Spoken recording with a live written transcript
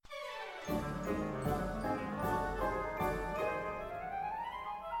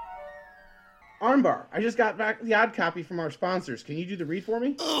Armbar, I just got back the odd copy from our sponsors. Can you do the read for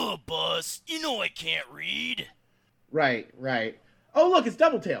me? Oh, Buzz, you know I can't read. Right. Oh, look, it's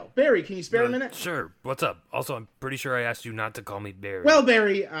Doubletail. Barry, can you spare a minute? Sure. What's up? Also, I'm pretty sure I asked you not to call me Barry. Well,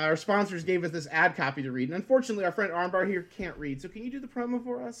 Barry, our sponsors gave us this ad copy to read, and unfortunately our friend Armbar here can't read, so can you do the promo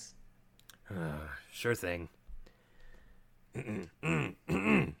for us? Sure thing.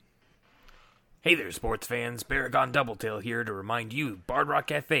 Hey there, sports fans. Baragon Doubletail here to remind you Bard Rock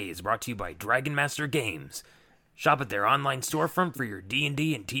Cafe is brought to you by Dragon Master Games. Shop at their online storefront for your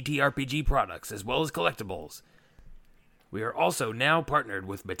D&D and TTRPG products, as well as collectibles. We are also now partnered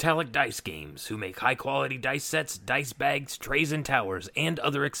with Metallic Dice Games, who make high-quality dice sets, dice bags, trays and towers, and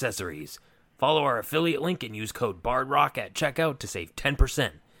other accessories. Follow our affiliate link and use code BARDROCK at checkout to save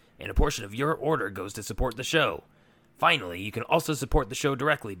 10%, and a portion of your order goes to support the show. Finally, you can also support the show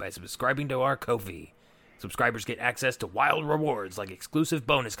directly by subscribing to our Ko-fi. Subscribers get access to wild rewards like exclusive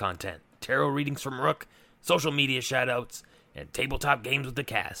bonus content, tarot readings from Rook, social media shoutouts, and tabletop games with the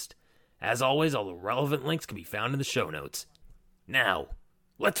cast. As always, all the relevant links can be found in the show notes. Now,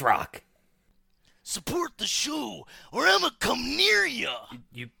 let's rock! Support the show, or I'ma come near ya!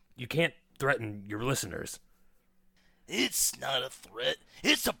 You can't threaten your listeners. It's not a threat,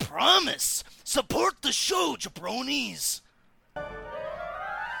 it's a promise! Support the show, jabronis!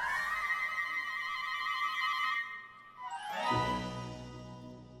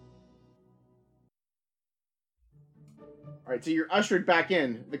 All right, so you're ushered back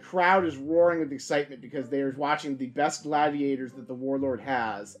in. The crowd is roaring with excitement because they are watching the best gladiators that the Warlord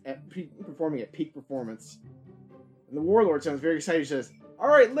has performing at peak performance. And the Warlord sounds very excited. He says, "All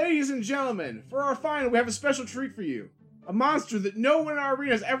right, ladies and gentlemen, for our final, we have a special treat for you. A monster that no one in our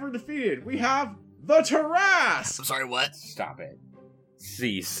arena has ever defeated. We have the Tarrasque!" I'm sorry, what? Stop it.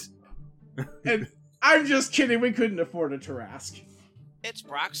 Cease. And I'm just kidding, we couldn't afford a Tarrasque. It's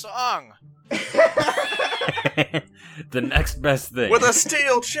Brock's song. The next best thing. With a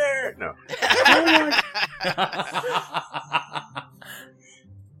steel chair! No.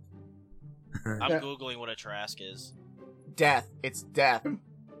 I'm Googling what a Tarrasque is. Death. It's death.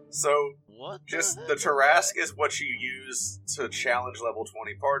 So, What? the Tarrasque is what you use to challenge level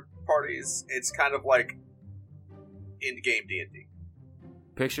 20 parties. It's kind of like in-game D&D.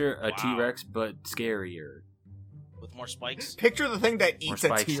 Picture a Wow. T-Rex, but scarier. With more spikes? Picture the thing that More eats a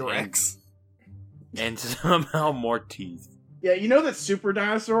spikes T-Rex. And somehow more teeth. Yeah, you know that Super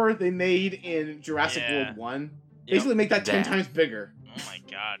Dinosaur they made in Jurassic Yeah. World 1? Yep. Basically make that 10 That. times bigger. Oh my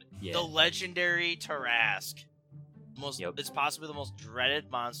god. Yeah. The legendary Tarrasque. Yep. It's possibly the most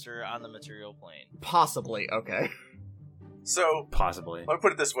dreaded monster on the material plane. Possibly, okay. So, Possibly. I'll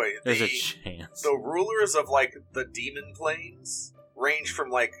put it this way. There's a chance. The rulers of, like, the demon planes range from,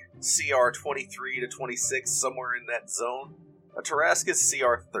 like, CR 23 to 26, somewhere in that zone. A Tarrasque is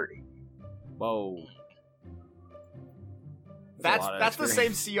CR 30. Whoa. That's the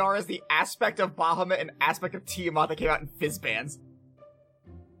same CR as the aspect of Bahamut and aspect of Tiamat that came out in Fizzbands.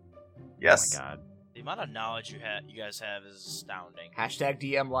 Yes. Oh my god. The amount of knowledge you guys have is astounding. Hashtag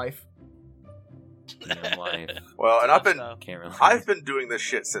DM life. Damn life. Well, and Can't really. I've been doing this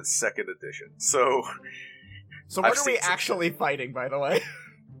shit since 2nd edition, so... So what I've are we seen some- actually fighting, by the way?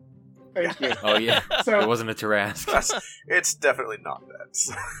 Thank you. Oh yeah. It So, wasn't a Tarrasque. It's definitely not that.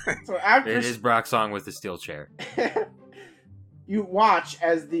 so after It is Brock's song with the steel chair. you watch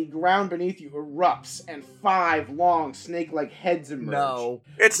as the ground beneath you erupts and 5 long snake-like heads emerge. No.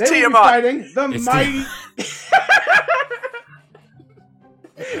 It's They will be Tiamat! fighting the It's mighty...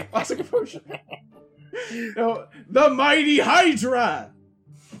 Lost of composure. No, the mighty Hydra!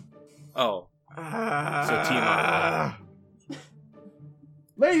 Oh. So Tiamat.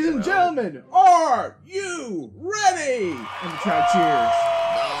 Ladies and gentlemen, are you ready? And the crowd cheers.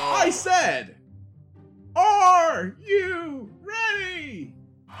 I said, are you ready?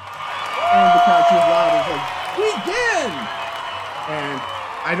 And the crowd cheers loud. It's like, begin! And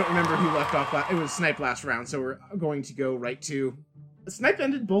I don't remember who left off last. It was Snipe last round, so we're going to go right to... Snipe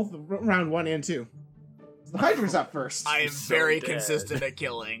ended both round 1 and 2. So the Hydra's up first. I am So very dead. consistent at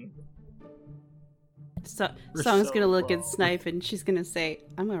killing. So, We're Song's so gonna look at wrong. Snipe and she's gonna say,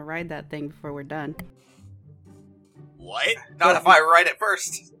 I'm gonna ride that thing before we're done. What? Not if I write it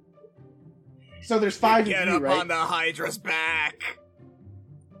first. So there's 5 Get of you, up right? on the Hydra's back.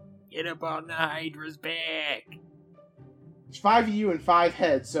 Get up on the Hydra's back. There's 5 of you and 5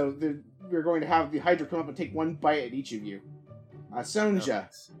 heads, so we're going to have the Hydra come up and take 1 bite at each of you. Sonja,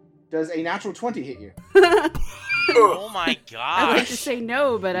 does a natural 20 hit you? Oh my I'd like to gosh. say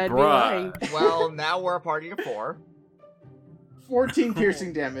no, but I'd be Bruh. lying. Well, now we're a party of 4. 14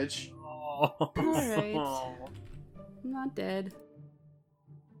 piercing damage. Alright. I'm not dead.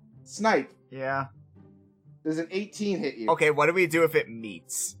 Snipe, Yeah. does an 18 hit you? Okay, what do we do if it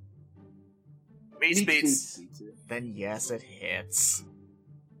meets? Meets. Then yes, it hits.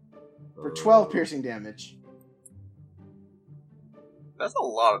 For 12 piercing damage. That's a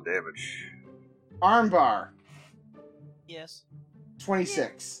lot of damage. Armbar, Yes.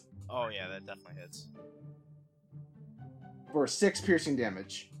 26. Oh yeah, that definitely hits. For 6 piercing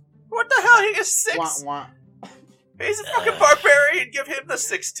damage. What the hell? He is 6. Wah, wah. He's a fucking barbarian. Give him the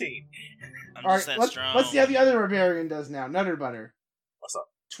 16. I'm Alright, just that let's strong. see how the other barbarian does now. Nutter Butter. What's up?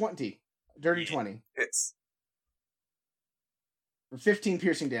 20. Dirty Yeah. 20. Hits. For 15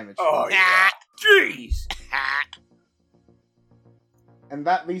 piercing damage. Oh, yeah. Jeez! And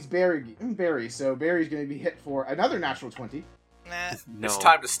that leaves Barry. So Barry's going to be hit for another natural 20. Nah. No, It's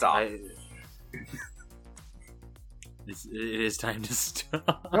time to stop. It is time to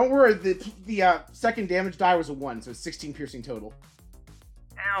stop. Don't worry, the second damage die was a 1, so it's 16 piercing total.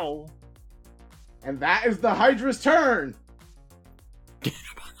 Ow. And that is the Hydra's turn! Get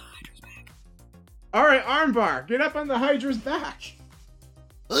up on the Hydra's back. Alright, Armbar, get up on the Hydra's back!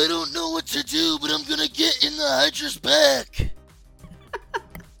 I don't know what to do, but I'm gonna get in the Hydra's back.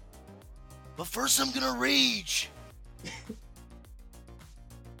 But first I'm gonna rage.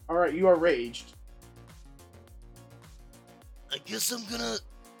 Alright, you are raged. I guess I'm gonna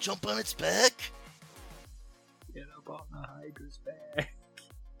jump on its back. Get up on the Hydra's back.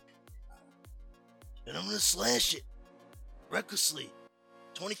 And I'm gonna slash it. Recklessly.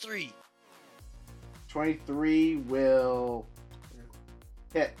 23. 23 will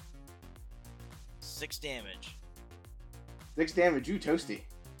hit. 6 damage. 6 damage, you toasty.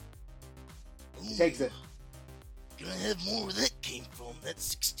 He Ooh, takes it. Gonna have more where that came from. That's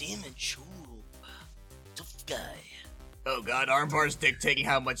 6 damage. Ooh. Tough guy. Oh god, Armbar's dictating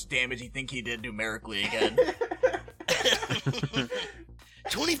how much damage he think he did numerically again.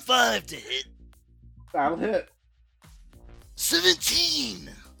 25 to hit. That'll hit. 17.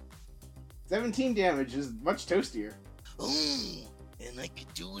 17 damage is much toastier. Oh, and I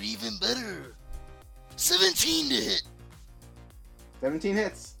could do it even better. 17 to hit. 17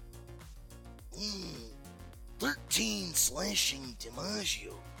 hits. 13 slashing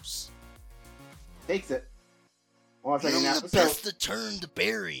damagios. Takes it. One And second I'm now. gonna So, pass the turn to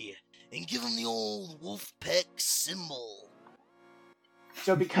Barry and give him the old wolf peck symbol.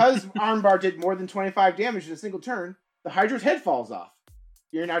 so because Armbar did more than 25 damage in a single turn, the Hydra's head falls off.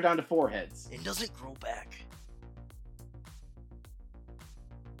 You're now down to 4 heads. And doesn't grow back.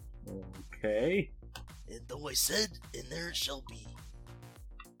 Okay. And though I said, and there it shall be.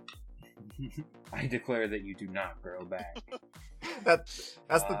 I declare that you do not grow back. That's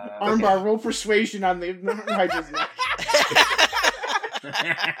the Armbar, roll persuasion on the Hydra's neck.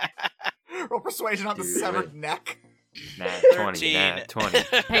 roll persuasion on the Dude. severed neck. Nat 20, 13. nat 20.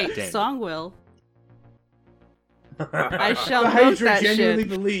 Hey, Dang. Song will. I shall The note Hydra that genuinely shit.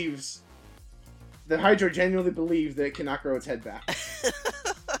 believes. The Hydra genuinely believes that it cannot grow its head back.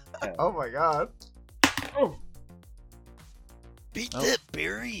 Oh my god. Oh, Beat Oh. that,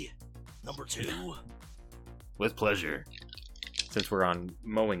 Barry. Number 2. With pleasure. Since we're on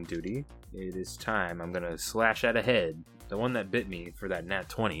mowing duty, it is time. I'm gonna slash at a head. The one that bit me for that nat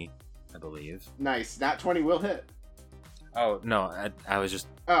 20, I believe. nice. Nat 20 will hit. Oh, no, I was just...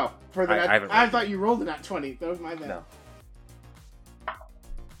 Oh, for the I nat, haven't I rolled thought you rolled a nat 20. That was my bad. No.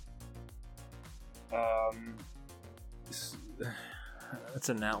 That's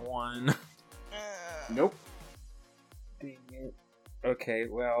a nat 1. Nope. Dang it. Okay,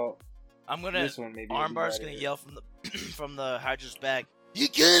 well, I'm gonna. this one maybe... will be Armbar's gonna better. yell from the from the Hydra's back. You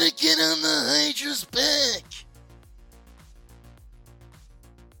gotta get on the Hydra's back.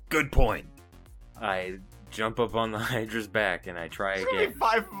 Good point. I jump up on the Hydra's back and I try There's gonna be again.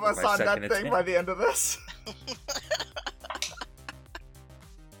 5 of us My on that second thing attempt. by the end of this.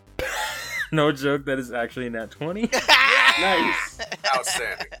 No joke, that is actually a nat 20. Nice.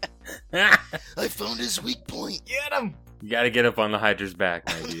 Outstanding. I found his weak point. Get him! You gotta get up on the Hydra's back,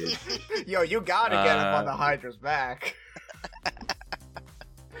 my dude. Yo, you gotta get him on the Uh, Hydra's back.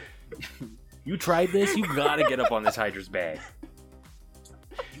 You tried this? You gotta get up on this Hydra's back.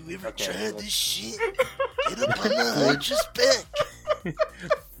 You ever Okay, tried let's- this shit? Get up on the Hydra's back.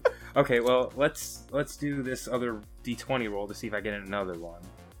 Okay, well, let's do this other d20 roll to see if I get another one.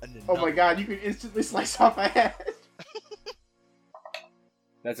 Oh my god, you can instantly slice off a head.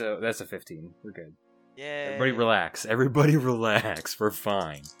 That's a 15. We're good. Yeah. Everybody relax. Everybody relax. We're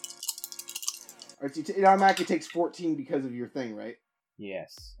fine. Alright, so it automatically takes 14 because of your thing, right?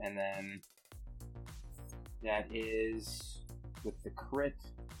 Yes, and then that is with the crit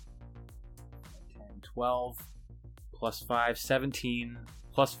 12 plus 5, 17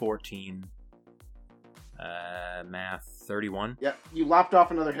 plus 14. Math 31. Yep, you lopped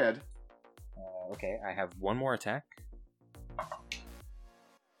off another head. Okay, I have one more attack.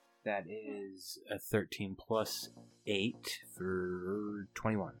 That is a 13 plus 8 for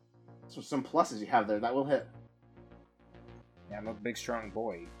 21. So some pluses you have there. That will hit. Yeah, I'm a big, strong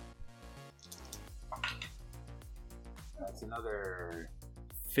boy. That's another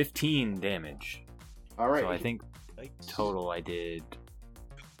 15 damage. All right. So I think total I did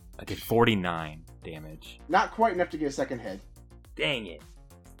 49 damage. Not quite enough to get a second head. Dang it.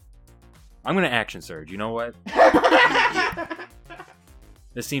 I'm gonna action surge. You know what?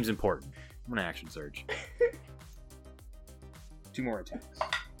 This seems important. I'm gonna action surge. 2 more attacks.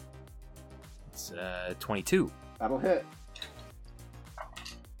 It's 22. That'll hit.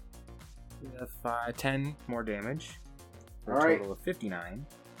 10 more damage. For All a right. total of 59.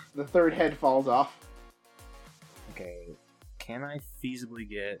 The third head falls off. Okay. Can I feasibly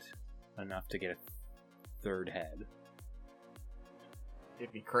get enough to get a third head?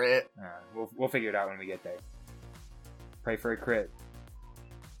 If you crit. We'll figure it out when we get there. Pray for a crit.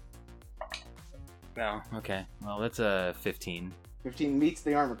 No, okay. Well, that's a 15. 15 meets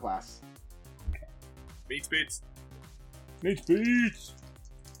the armor class. Beats. Beats!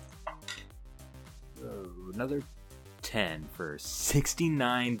 So, another 10 for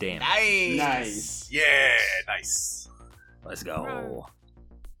 69 damage. Nice. Yeah, nice. Let's go.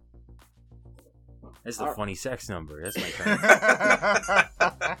 That's the funny sex number. That's my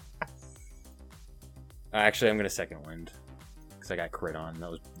turn. Actually, I'm going to second wind. Because I got crit on. That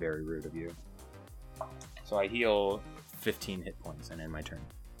was very rude of you. So I heal 15 hit points and end my turn.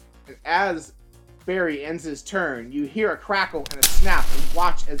 As Barry ends his turn, you hear a crackle and a snap, and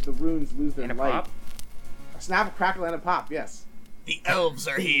watch as the runes lose their And a light. pop? A snap, a crackle, and a pop, yes. The elves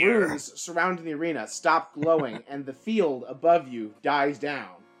are The here. runes surrounding the arena stop glowing, and the field above you dies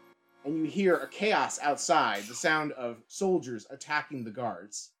down. And you hear a chaos outside, the sound of soldiers attacking the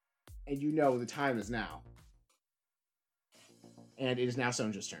guards. And you know the time is now. And it is now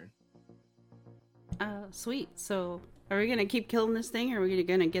Sonja's turn. Sweet. So, are we gonna keep killing this thing, or are we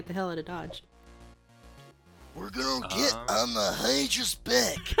gonna get the hell out of Dodge? We're gonna get on the Hydra's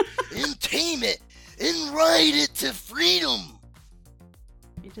back and tame it and ride it to freedom.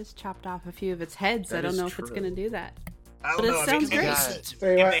 You just chopped off a few of its heads. That I don't is know if it's true. gonna do that. I But don't it know. sounds I mean, great. Listen to Tell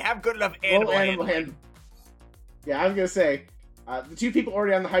you if what, they have good enough roll animal handling. hand. Yeah, I was gonna say, the two people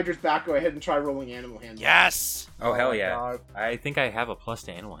already on the Hydra's back, go ahead and try rolling animal handling. Yes! Oh, hell my yeah. God. I think I have a plus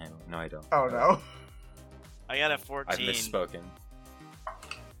to animal handling. No, I don't. Oh no. I got a I've 14. misspoken.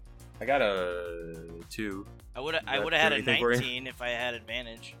 I got a 2. I would have That had a anything for you? 19 if I had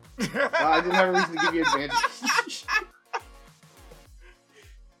advantage. Well, I didn't have a reason to give you advantage.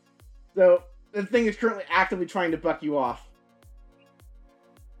 So, the thing is currently actively trying to buck you off.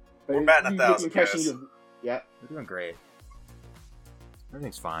 But We're batting you get the 1,000, impression guys. you- Yeah. We're doing great.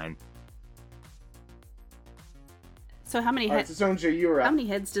 Everything's fine. So how many Alright, heads? so Sonja, you're up. How many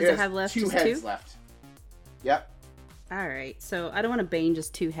heads does It it has have left? 2 Just heads 2? left. Yep. All right. So I don't want to bane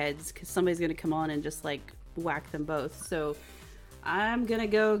just 2 heads because somebody's gonna come on and just like whack them both. So I'm gonna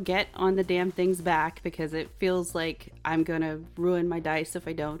go get on the damn thing's back because it feels like I'm gonna ruin my dice if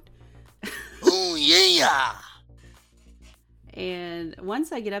I don't. Oh yeah! And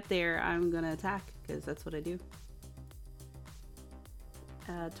once I get up there, I'm gonna attack because that's what I do.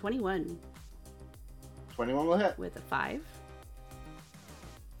 21 21 will hit. with a 5.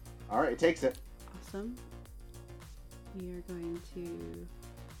 Alright, it takes it. Awesome. We are going to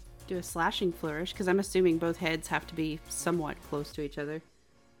do a slashing flourish because I'm assuming both heads have to be somewhat close to each other. If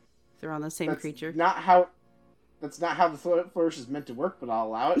they're on the same creature. That's not how the flourish is meant to work, but I'll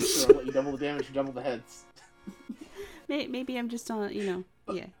allow it. So I'll let you double the damage for double the heads. Maybe I'm just on,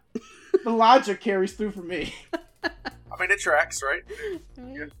 yeah. The logic carries through for me. I mean, it tracks, right?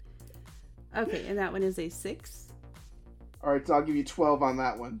 Right. Okay, and that one is a 6. Alright, so I'll give you 12 on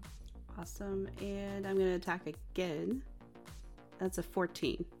that one. Awesome. And I'm going to attack again. That's a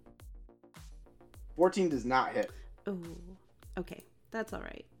 14. 14 does not hit. Oh, okay. That's all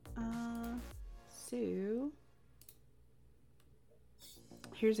right. So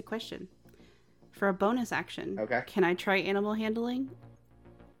here's a question. For a bonus action, Okay. can I try animal handling?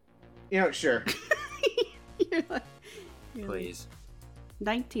 Sure. You're like- Please.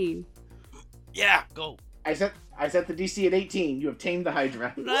 19. Yeah, go. I set the DC at 18. You have tamed the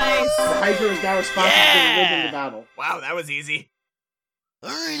Hydra. Nice. The Hydra is now responsible for winning the battle. Wow, that was easy.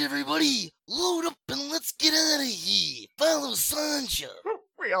 Alright, everybody, load up and let's get out of here. Follow Sancha.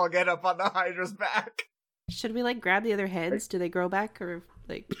 We all get up on the Hydra's back. Should we grab the other heads? Do they grow back or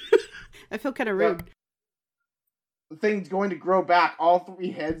I feel kind of rude. The thing's going to grow back all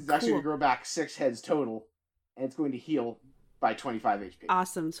 3 heads. It's actually Cool. going to grow back 6 heads total. And it's going to heal by 25 HP.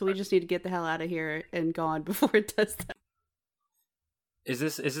 Awesome. So we just need to get the hell out of here and gone before it does that. Is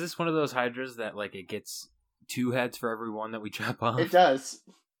this one of those hydras that like it gets 2 heads for every one that we chop off? It does.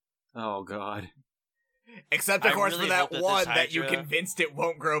 Oh god. Except, of I course, really for that hope that one this that you Hydra- convinced it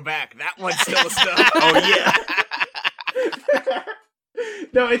won't grow back. That one's still a stuff. Oh yeah.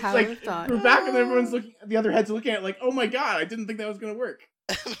 No, it's Power like of thought. we're back and everyone's looking. The other heads are looking at it like, oh my god, I didn't think that was going to work.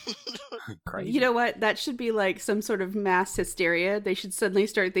 Crazy. You know what? That should be like some sort of mass hysteria. They should suddenly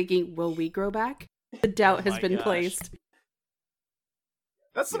start thinking, will we grow back? The doubt Oh has my been gosh. placed.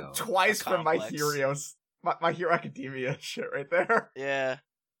 That's some Yo, twice a from My complex. My Hero Academia shit right there. Yeah.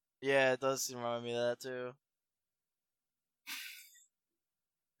 Yeah, it does remind me of that too.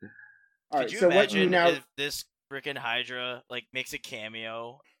 All Could right, you so what you imagine now? if this frickin' Hydra like makes a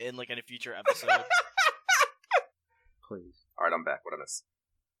cameo in like in a future episode? Please. Alright, I'm back. What I miss?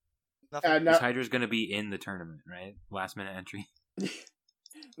 Nothing. No, This hydra's gonna be in the tournament, right? Last minute entry.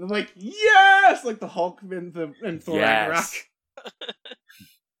 I'm like, yes, like the Hulk and Thor Ragnarok.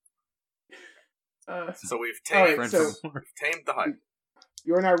 Yes. So we've All tamed, right, Friend so- from work. tamed the Hydra.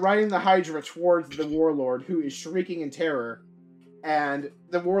 You are now riding the Hydra towards the Warlord, who is shrieking in terror, and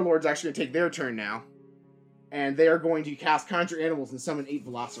the Warlord's actually going to take their turn now, and they are going to cast Conjure Animals and summon 8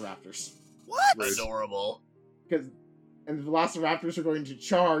 Velociraptors. What? Rude. Adorable. And the Velociraptors are going to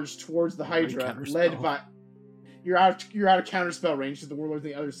charge towards the Hydra, Counterspell. led by. You're out of counterspell range because the Warlord's on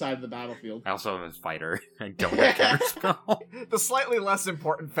the other side of the battlefield. I also am a fighter. I don't have counterspell. The slightly less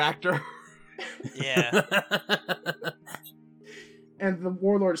important factor. Yeah. And the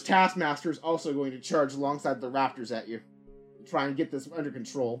Warlord's Taskmaster is also going to charge alongside the Raptors at you, to try and get this under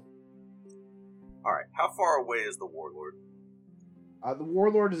control. Alright, how far away is the Warlord? The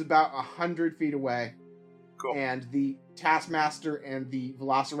Warlord is about 100 feet away. Cool. And the Taskmaster and the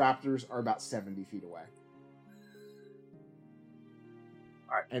Velociraptors are about 70 feet away.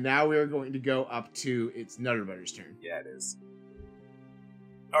 Alright. And now we are going to go up to it's Nutterbutter's turn. Yeah, it is.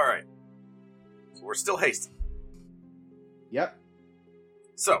 Alright. So we're still hasting. Yep.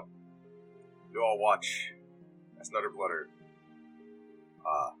 So, you all watch as Nutterblutter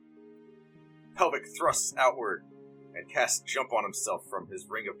pelvic thrusts outward and casts Jump on himself from his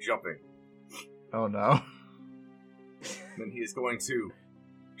ring of jumping. Oh no. Then he is going to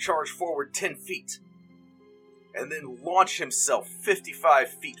charge forward 10 feet and then launch himself 55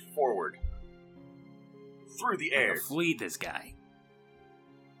 feet forward through the I'm air. gonna fleet this guy.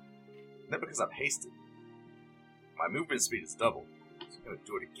 Not because I'm hasted. My movement speed is double. So I'm going to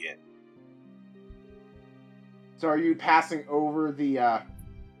do it again. So are you passing over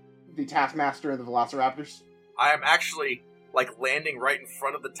the Taskmaster and the Velociraptors? I am actually, like, landing right in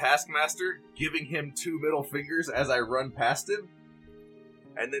front of the Taskmaster, giving him 2 middle fingers as I run past him,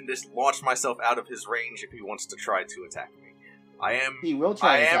 and then just launch myself out of his range if he wants to try to attack me. He will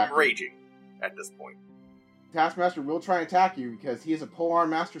try I and attack am you. raging at this point. Taskmaster will try and attack you because he is a Polearm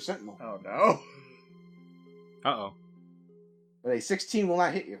Master Sentinel. Oh no. Uh-oh. But a 16 will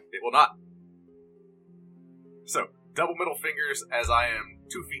not hit you. It will not. So, double middle fingers as I am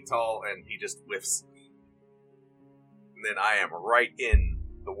 2 feet tall, and he just whiffs. And then I am right in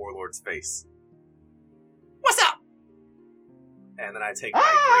the Warlord's face. What's up? And then I take my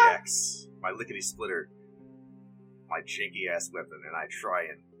great axe, my lickety splitter, my janky ass weapon, and I try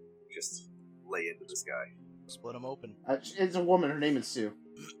and just lay into this guy. Split them open. It's a woman. Her name is Sue.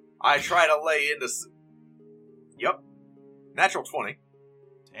 I try to lay into. Yep. Natural 20.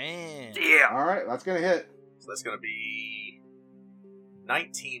 Damn. Yeah. All right, that's gonna hit. So that's going to be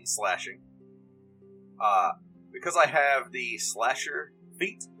 19 slashing. Because I have the slasher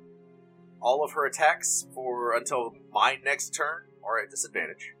feat, all of her attacks for until my next turn are at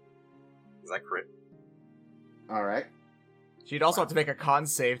disadvantage. Because I crit. All right. She'd also have to make a con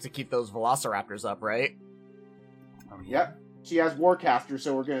save to keep those Velociraptors up, right? Oh, Yep. She has Warcaster,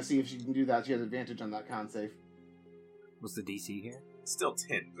 so we're gonna see if she can do that. She has advantage on that con save. What's the DC here? Still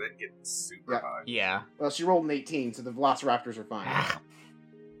 10, because I didn't get super Yep. high. Yeah. Well, she rolled an 18, so the Velociraptors are fine.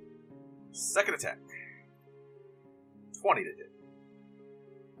 Second attack. 20 to hit.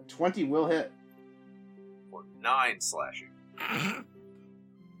 A 20 will hit. For 9 slashing.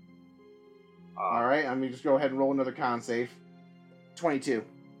 All right, I'm gonna just go ahead and roll another con save. 22.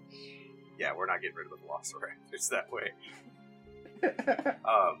 Yeah, we're not getting rid of the Velociraptors that way.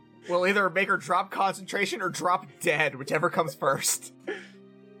 We'll either make her drop concentration or drop dead, whichever comes first. Let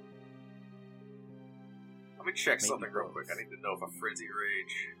me check Maybe something real both. quick. I need to know if I Frenzy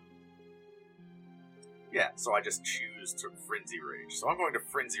Rage. Yeah, so I just choose to Frenzy Rage. So I'm going to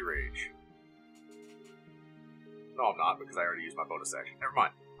Frenzy Rage. No, I'm not, because I already used my bonus action. Never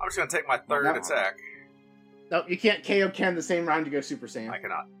mind. I'm just going to take my third attack. No, you can't KO Ken the same round you go Super Saiyan. I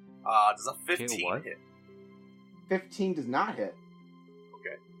cannot. Does a 15 hit? 15 does not hit.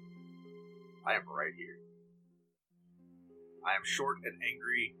 Okay. I am right here. I am short and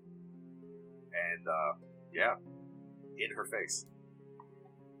angry. And, yeah. In her face.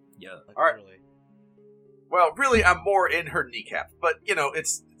 Yeah. Alright. Well, really, I'm more in her kneecap. But,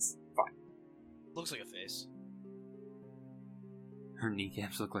 it's fine. Looks like a face. Her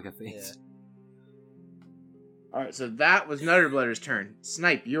kneecaps look like a face. Yeah. Alright, so that was Nutterbladder's turn.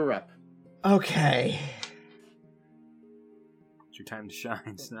 Snipe, you're up. Okay. It's your time to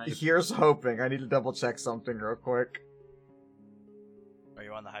shine, Snipe. Here's hoping. I need to double check something real quick. Are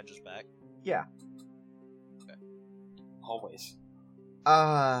you on the Hydra's back? Yeah. Always.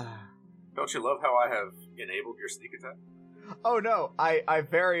 Don't you love how I have enabled your sneak attack? Oh no, I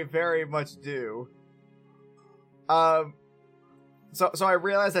very, very much do. So I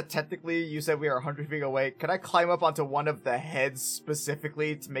realized that technically you said we are 100 feet away. Can I climb up onto one of the heads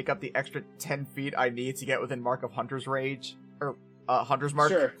specifically to make up the extra 10 feet I need to get within mark of Hunter's Rage? Or, Hunter's Mark?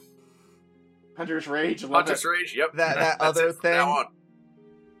 Sure. Hunter's Rage. Hunter's Rage, yep. That That's other it from now thing? on.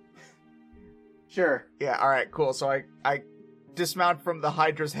 Sure. Yeah, alright, cool. So I dismount from the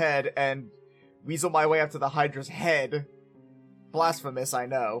Hydra's head and weasel my way up to the Hydra's head. Blasphemous, I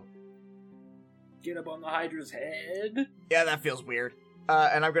know. Get up on the Hydra's head. Yeah, that feels weird.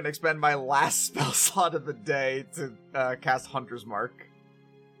 And I'm gonna expend my last spell slot of the day to cast Hunter's Mark.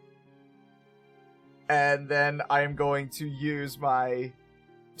 And then I am going to use my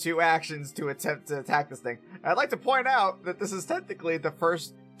 2 actions to attempt to attack this thing. I'd like to point out that this is technically the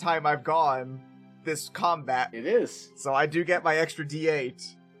first time I've gone this combat. It is. So I do get my extra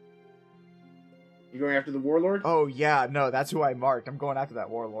D8. You going after the Warlord? Oh yeah, no, that's who I marked. I'm going after that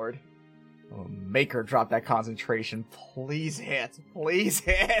Warlord. Oh, make her drop that concentration. Please hit. Please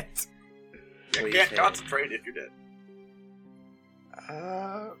hit. You can't concentrate if you're dead.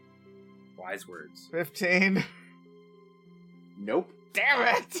 Wise words. 15. Nope.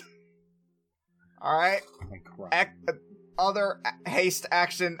 Damn it! Alright. Oh my crap. Other haste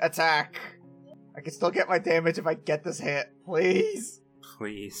action attack. I can still get my damage if I get this hit. Please.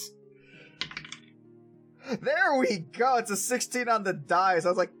 Please. There we go. It's a 16 on the dice. I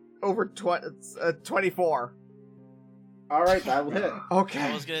was like over 24. Alright, that will hit. Okay.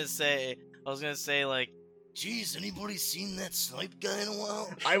 I was gonna say, like, Jeez, anybody seen that snipe guy in a while?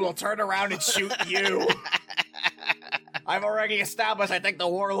 I will turn around and shoot you. I've already established I think the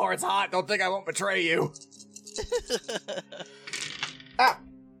Warlord's hot. Don't think I won't betray you.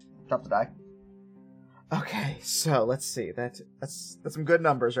 Drop the die. Okay, so let's see. That's some good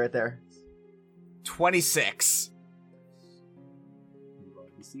numbers right there. 26. Love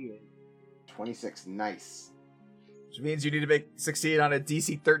to see it. 26, nice. Which means you need to succeed on a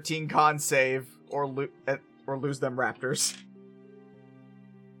DC 13 con save or lose them raptors.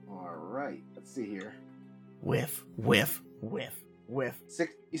 Alright, let's see here. Whiff. You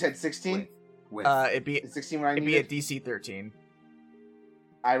said 16? With. It'd be Is 16 what I a needed? DC 13.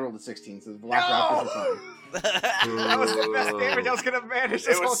 I rolled a 16, so the Black Raptors are fine. That was the best damage I was gonna manage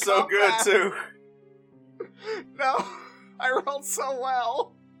this It was whole so good, combat. too. No, I rolled so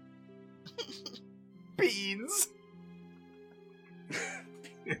well. Beans.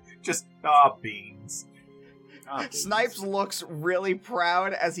 Just, beans. Snipes looks really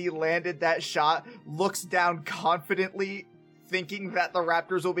proud as he landed that shot, looks down confidently, thinking that the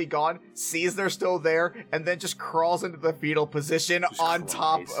raptors will be gone, sees they're still there, and then just crawls into the fetal position Just on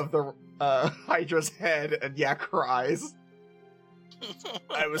top cries. of the Hydra's head, and cries.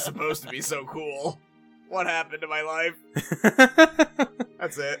 I was supposed to be so cool. What happened to my life?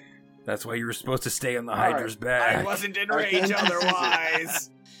 That's it. That's why you were supposed to stay on the All Hydra's I back. wasn't in Alright, rage then- otherwise.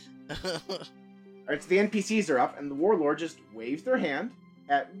 Alright, so the NPCs are up, and the Warlord just waves their hand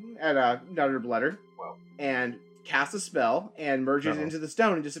at Nutterbladder, Well. and casts a spell, and merges Uh-oh. into the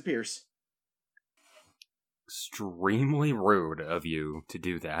stone and disappears. Extremely rude of you to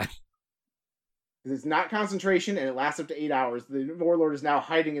do that. Because it's not concentration, and it lasts up to 8 hours. The Warlord is now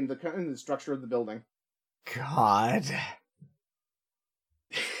hiding in the structure of the building. God.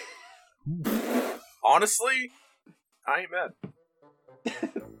 Honestly, I ain't mad.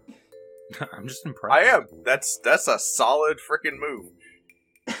 I'm just impressed. I am. That's a solid freaking move.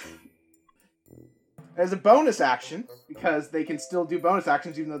 As a bonus action, because they can still do bonus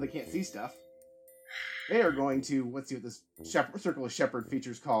actions even though they can't see stuff, they are going to, let's see what this Circle of Shepherd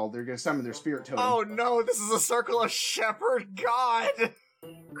feature is called. They're going to summon their spirit totem. Oh no, this is a circle of shepherd god!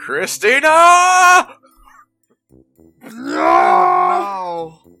 Christina!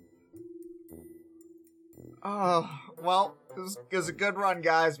 No! Oh, well, it was a good run,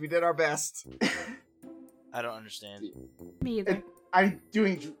 guys. We did our best. I don't understand. Me either. I'm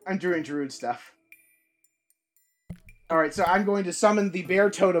doing druid stuff. Alright, so I'm going to summon the bear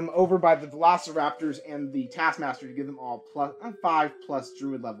totem over by the velociraptors and the taskmaster to give them all 5 plus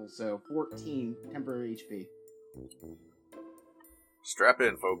druid levels, so 14 temporary HP. Strap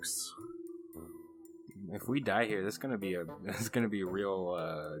in, folks. If we die here, this is gonna be a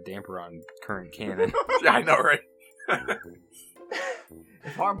real damper on current canon. Yeah, I know, right?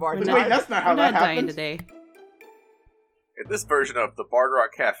 If Armbar Wait, died, that's not how We're that not dying happens. today. In this version of the Bard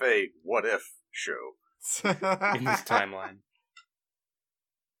Rock Cafe What If show. In this timeline.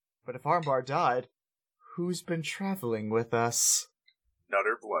 But if Armbar died, who's been traveling with us?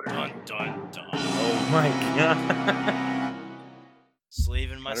 Nutter Bludder. Dun dun dun. Oh my god.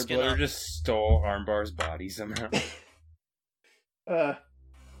 Slaving my skin Bludder up. just stole Armbar's body somehow.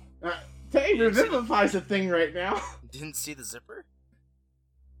 Hey, Revivify's a thing right now. Didn't see the zipper?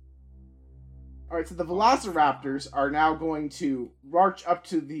 Alright, so the velociraptors are now going to march up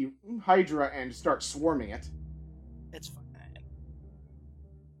to the Hydra and start swarming it. It's fine.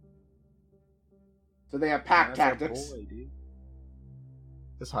 So they have pack That's our tactics. boy, dude.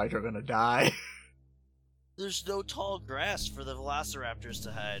 This Hydra gonna die. There's no tall grass for the velociraptors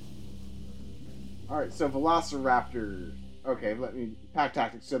to hide. Alright, so Velociraptor. Okay, let me. Pack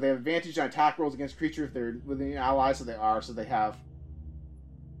tactics. So they have advantage on attack rolls against creature if they're within allies, so they are. So they have.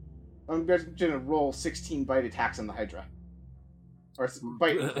 I'm going to roll 16 bite attacks on the Hydra. Or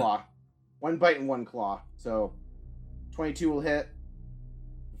bite and claw. 1 bite and 1 claw. So 22 will hit.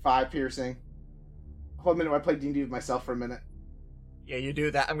 5 piercing. Hold a minute while I play D&D with myself for a minute. Yeah, you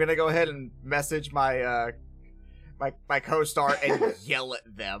do that. I'm gonna go ahead and message my my co-star and yell at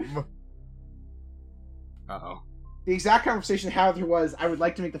them. Uh-oh. The exact conversation how there was, I would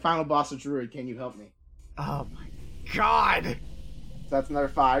like to make the final boss a druid. Can you help me? Oh my god! So that's another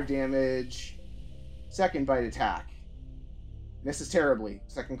 5 damage. Second bite attack. Misses terribly.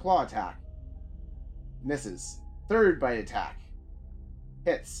 Second claw attack. Misses. Third bite attack.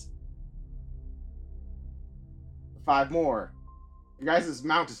 Hits. 5 more. Your guys'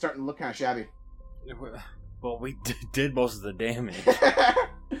 mount is starting to look kind of shabby. Well, we did most of the damage.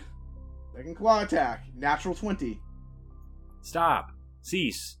 Second claw attack. Natural 20. Stop.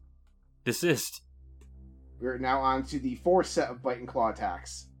 Cease. Desist. We're now on to the 4th set of bite and claw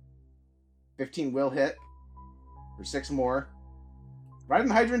attacks. 15 will hit. For 6 more. Riding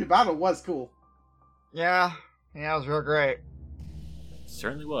the Hydra into battle was cool. Yeah, it was real great.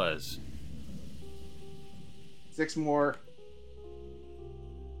 Certainly was. 6 more.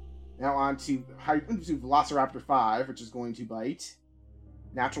 Now on to Velociraptor 5, which is going to bite.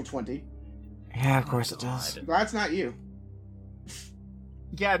 Natural 20. Yeah, of course it does. Glad it's not you.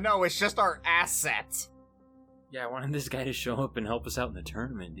 Yeah, no, it's just our asset. Yeah, I wanted this guy to show up and help us out in the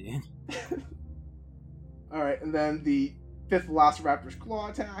tournament, dude. Alright, and then the 5th Velociraptor's claw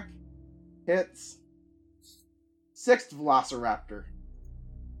attack. Hits. 6th Velociraptor.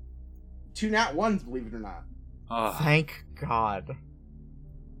 2 nat 1s, believe it or not. Oh, Thank God.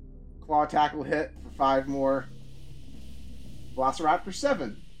 Claw attack will hit for 5 more. Velociraptor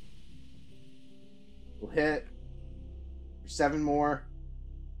 7 will hit for 7 more.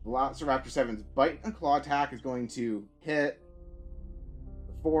 Velociraptor 7's bite and claw attack is going to hit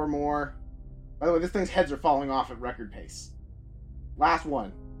for 4 more. By the way, this thing's heads are falling off at record pace. Last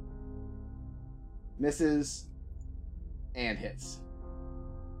one. Misses and hits.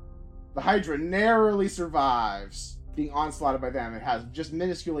 The Hydra narrowly survives being onslaughted by them. It has just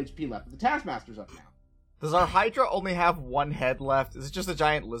minuscule HP left. The Taskmaster's up now. Does our Hydra only have 1 head left? Is it just a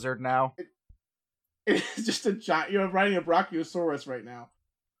giant lizard now? It's just a giant. You're riding a Brachiosaurus right now.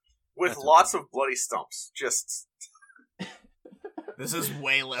 With lots of bloody stumps. Just. This is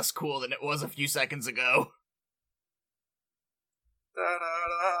way less cool than it was a few seconds ago.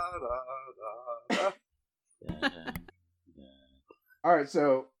 Alright,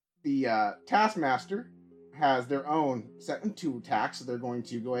 so the Taskmaster has their own set 2 attacks, so they're going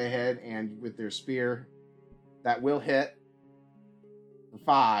to go ahead and with their spear, that will hit for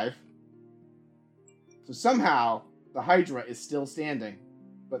 5. So somehow, the Hydra is still standing,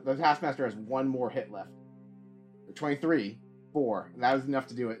 but the Taskmaster has 1 more hit left. For 23, 4, and that is enough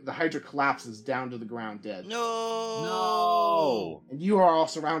to do it. The Hydra collapses down to the ground dead. No! And you are all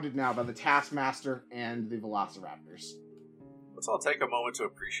surrounded now by the Taskmaster and the Velociraptors. Let's all take a moment to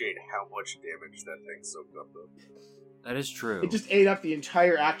appreciate how much damage that thing soaked up, though. that is true. It just ate up the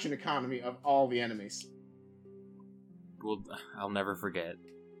entire action economy of all the enemies. Well, I'll never forget.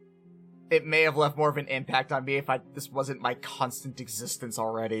 It may have left more of an impact on me if this wasn't my constant existence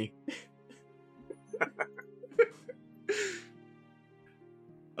already.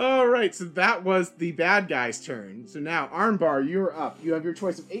 Alright, so that was the bad guy's turn. So now, Armbar, you're up. You have your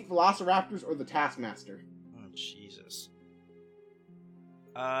choice of 8 Velociraptors or the Taskmaster. Oh, Jesus.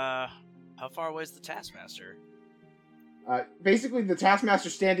 How far away is the Taskmaster? Basically, the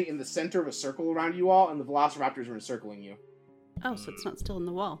Taskmaster's standing in the center of a circle around you all, and the Velociraptors are encircling you. Oh, so it's not still in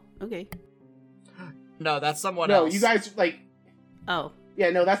the wall. Okay. No, that's someone No, else. you guys, like... Oh. Yeah,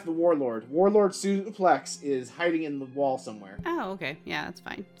 no, that's the Warlord. Warlord Suplex is hiding in the wall somewhere. Oh, okay. Yeah, that's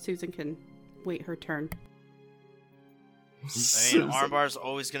fine. Susan can wait her turn. I mean, Armbar's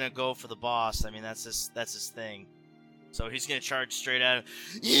always gonna go for the boss. I mean, that's his thing. So he's gonna charge straight at him.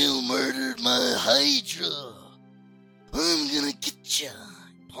 You murdered my Hydra. I'm gonna get ya,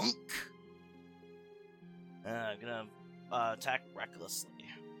 punk. Gonna attack recklessly.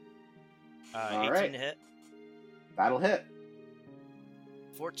 All 18 right. to hit. That'll hit.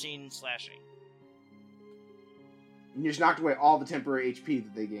 14 slashing. You just knocked away all the temporary HP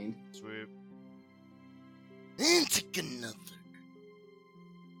that they gained. Swoop. And take another.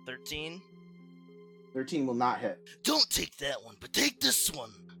 13. 13 will not hit. Don't take that one, but take this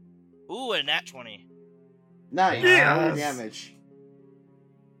one. Ooh, a nat 20. Nice. Yes. More damage.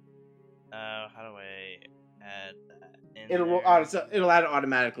 How do I add that in It'll there? it'll add it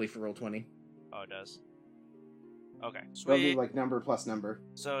automatically for roll 20. Oh, it does. Okay, It'll do sweet. like number plus number.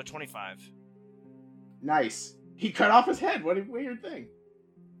 So 25. Nice. He cut off his head. What a weird thing.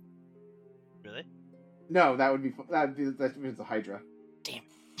 Really? No, that would be the Hydra. Damn.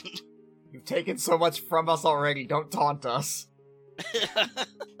 You've taken so much from us already. Don't taunt us.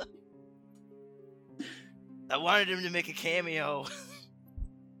 I wanted him to make a cameo.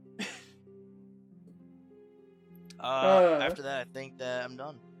 After that, I think that I'm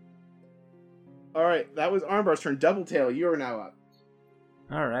done. All right, that was Armbar's turn. Double Tail, you are now up.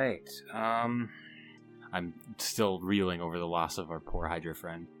 All right. I'm still reeling over the loss of our poor Hydra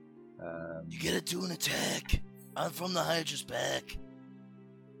friend. You gotta do an attack. I'm from the Hydra's back.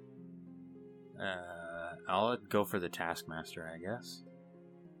 I'll go for the Taskmaster, I guess.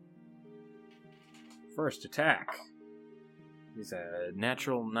 First attack is a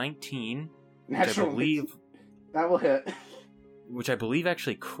natural 19, Natural. That will hit. which I believe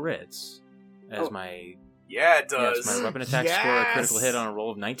actually crits as my Yeah, it does. my weapon attack score a critical hit on a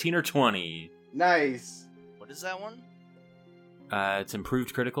roll of 19 or 20. Nice. What is that one? It's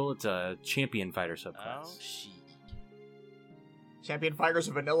improved critical. It's a champion fighter subclass. Oh, shit. Champion Fighters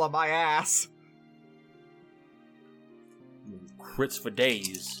vanilla my ass. Crits for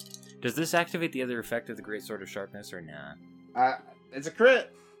days. Does this activate the other effect of the Great Sword of Sharpness or nah? It's a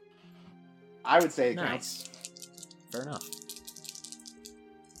crit. I would say it Nice. Fair enough.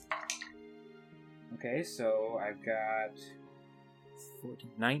 Okay, so I've got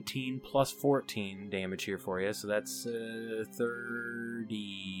 19 plus 14 damage here for you, so that's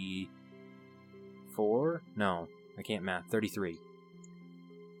 34? No, I can't math. 33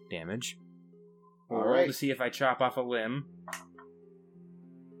 damage. All We'll roll right. to see if I chop off a limb.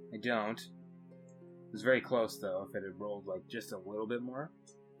 I don't. It was very close, though, if it had rolled like just a little bit more.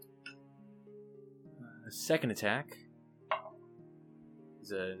 Second attack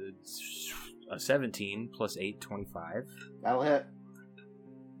is a 17 plus 8, 25. That'll hit.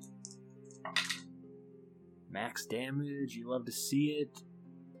 Max damage, you love to see it.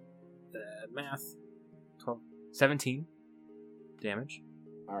 Math. 12, 17 damage.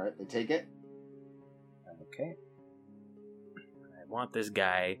 All right, they take it. Okay. I want this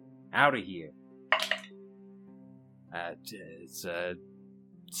guy out of here. It's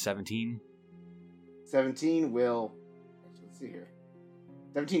 17. 17 will. Let's see here.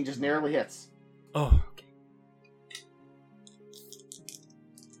 17 just narrowly hits. Oh, okay.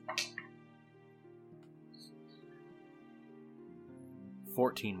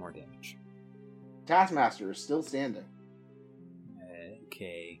 $14 more damage. Taskmaster is still standing.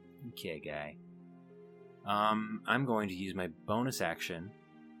 Okay, guy. I'm going to use my bonus action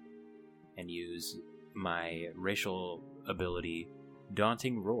and use my racial ability,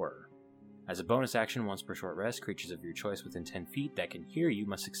 Daunting Roar. As a bonus action, once per short rest, creatures of your choice within 10 feet that can hear you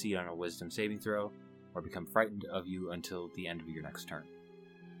must succeed on a Wisdom saving throw or become frightened of you until the end of your next turn.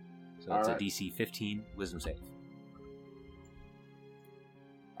 So that's Alright. a DC 15 Wisdom save.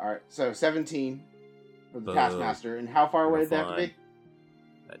 Alright, so 17 for the Boo. Taskmaster. And how far away did they have to be?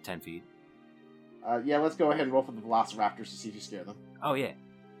 10 feet. Yeah, let's go ahead and roll for the Velociraptors to see if you scare them. Oh, yeah.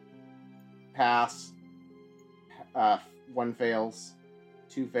 Pass. 1 fails.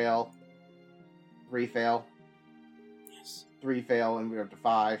 2 fail. 3 fail. Yes. 3 fail, and we're up to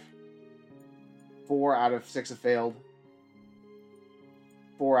 5. 4 out of 6 have failed.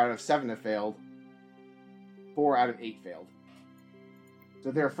 4 out of 7 have failed. 4 out of 8 failed.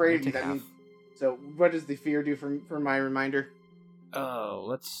 So they're afraid of you. Take That half. means. So what does the fear do for my reminder? Oh,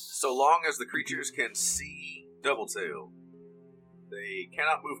 let's. So long as the creatures can see Doubletail, they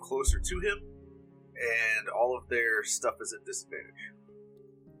cannot move closer to him, and all of their stuff is at disadvantage.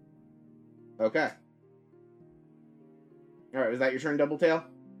 Okay. All right. Was that your turn, Doubletail?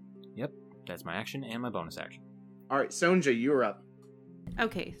 Yep, that's my action and my bonus action. All right, Sonja, you're up.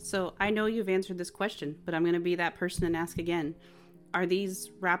 Okay, so I know you've answered this question, but I'm going to be that person and ask again. Are these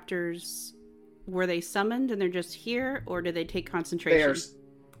raptors, were they summoned and they're just here, or do they take concentration?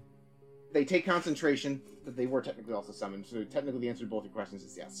 They take concentration, but they were technically also summoned. So technically the answer to both your questions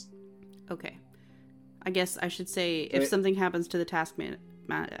is yes. Okay. I guess I should say if something happens to the person.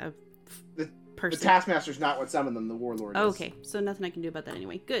 The Taskmaster's not what summoned them, the Warlord is. Okay, so nothing I can do about that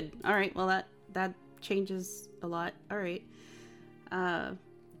anyway. Good. All right, well that changes a lot. All right.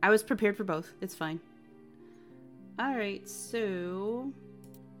 I was prepared for both. It's fine. All right, so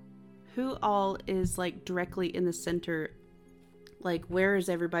who all is like directly in the center? Like, where is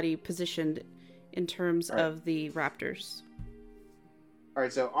everybody positioned in terms of the raptors? All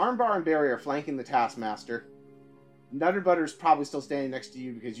right, so Armbar and Barry are flanking the Taskmaster. Nutter Butter's probably still standing next to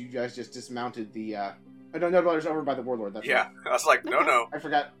you because you guys just dismounted the. No, Nutter Butter's over by the Warlord. That's Yeah, right. I was like, no. I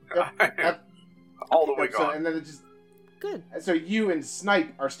forgot. Yep, All the way so, gone. and then it just. Good. So you and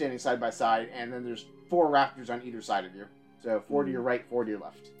Snipe are standing side by side, and then there's 4 raptors on either side of you. So 4 to your right, 4 to your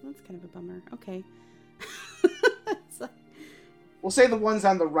left. That's kind of a bummer. Okay. It's like- We'll say the ones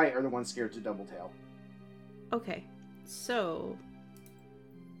on the right are the ones scared to Doubletail. okay, so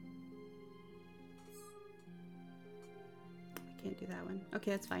I can't do that one.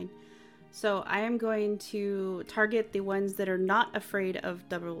 Okay, that's fine. So I am going to target the ones that are not afraid of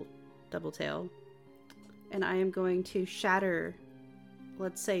Doubletail. And I am going to shatter,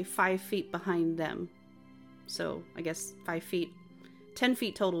 let's say, 5 feet behind them. So, I guess 5 feet, 10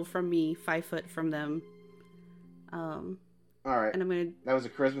 feet total from me, 5 foot from them. Alright. And I'm going That was a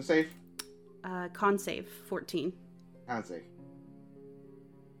charisma save? to, con save, 14. Con save.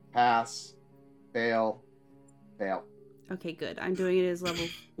 Pass. Fail. Fail. Okay, good. I'm doing it as level,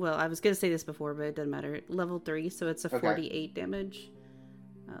 well, I was going to say this before, but it doesn't matter. Level 3, so it's a Okay. 48 damage.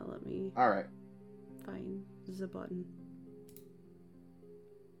 Let me Alright. find the button.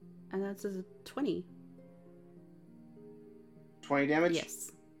 And that's a 20. 20 damage?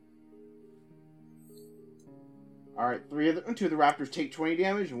 Yes. Alright, 2 of the raptors take 20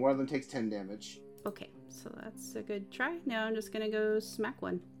 damage, and 1 of them takes 10 damage. Okay, so that's a good try. Now I'm just gonna go smack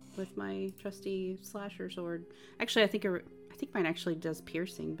one with my trusty slasher sword. Actually, I think mine actually does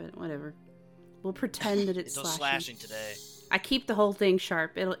piercing, but whatever. We'll pretend that it's It's no slashing today. I keep the whole thing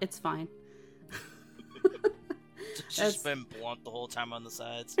sharp. It's fine. She's been blunt the whole time on the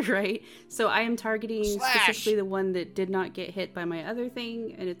sides. Right? So I am targeting Slash! specifically the one that did not get hit by my other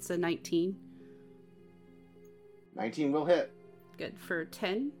thing, and it's a 19. 19 will hit. Good, for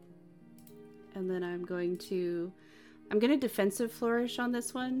 10. And then I'm going to defensive flourish on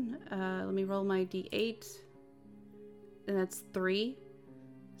this one. Let me roll my d8. And that's 3.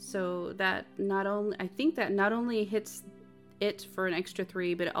 So that not only hits it for an extra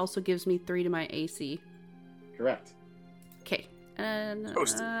 3, but it also gives me 3 to my AC. Correct. Okay. And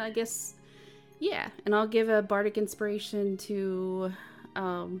Toasted. I guess, yeah. And I'll give a bardic inspiration to,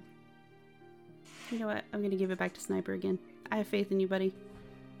 you know what? I'm going to give it back to Sniper again. I have faith in you, buddy.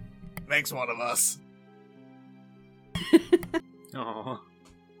 Makes one of us. Oh.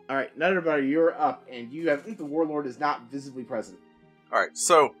 Alright, Nutterbutter, you're up, and you have. The Warlord is not visibly present. Alright,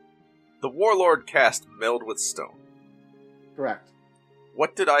 so the Warlord cast Meld with Stone. Correct.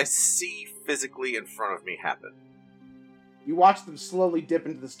 What did I see physically in front of me happen? You watch them slowly dip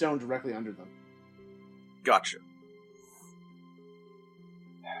into the stone directly under them. Gotcha.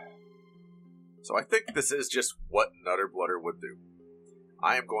 So I think this is just what Nutterblutter would do.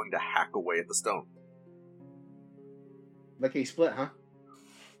 I am going to hack away at the stone. Lickety split, huh?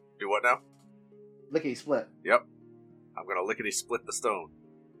 Do what now? Lickety split. Yep. I'm going to lickety-split the stone.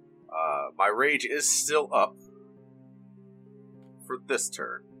 My rage is still up for this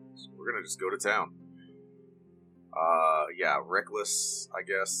turn. So we're going to just go to town. Yeah, Reckless, I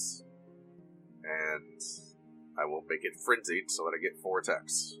guess. And I will make it Frenzied so that I get 4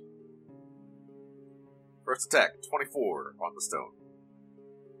 attacks. First attack, 24 on the stone.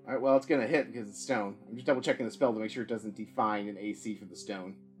 Alright, well, it's gonna hit because it's stone. I'm just double checking the spell to make sure it doesn't define an AC for the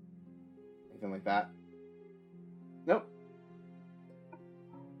stone. Anything like that. Nope.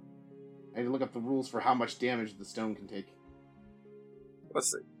 I need to look up the rules for how much damage the stone can take.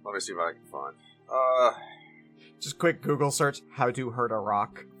 Let's see. Let me see if I can find. Just quick Google search, how to hurt a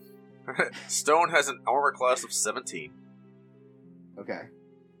rock. Stone has an armor class of 17. Okay.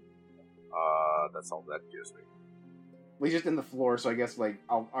 That's all that gives me. Well, he's just in the floor, so I guess, like,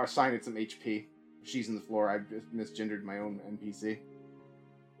 I'll assign it some HP. If she's in the floor, I've just misgendered my own NPC.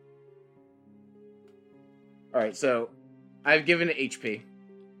 Alright, so I've given it HP.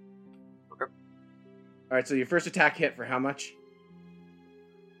 Okay. Alright, so your first attack hit for how much?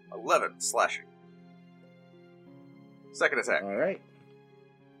 11 slashing. Second attack. Alright.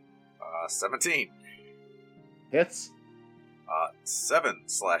 17. Hits. 7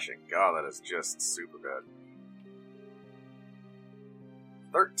 slashing. God, that is just super bad.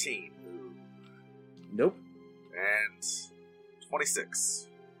 13. Ooh. Nope. And 26.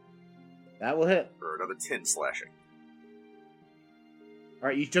 That will hit. For another 10 slashing.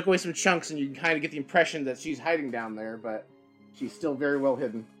 Alright, you took away some chunks, and you can kind of get the impression that she's hiding down there, but she's still very well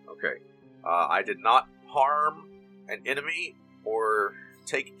hidden. Okay. I did not harm an enemy or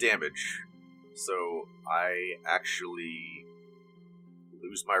take damage, so I actually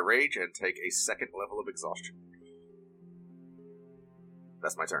lose my rage and take a second level of exhaustion.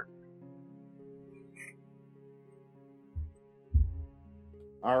 That's my turn.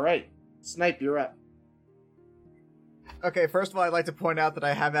 Alright. Snipe, you're up. Okay, first of all, I'd like to point out that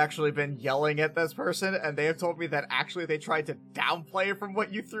I have actually been yelling at this person, and they have told me that actually they tried to downplay from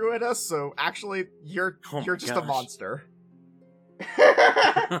what you threw at us, so actually, you're just a monster.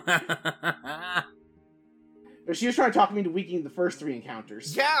 But she was trying to talk me into weakening the first 3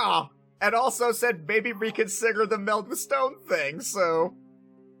 encounters. Yeah! And also said maybe reconsider the meld with stone thing, so...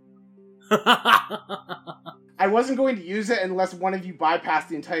 I wasn't going to use it unless one of you bypassed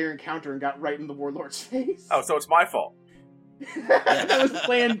the entire encounter and got right in the Warlord's face. Oh, so it's my fault. That was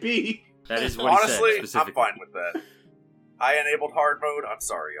plan B. That is what Honestly, he said, I'm fine with that. I enabled hard mode. I'm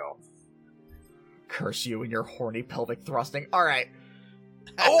sorry, y'all. Curse you and your horny pelvic thrusting. Alright.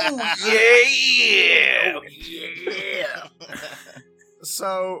 Oh, yeah! Oh, yeah!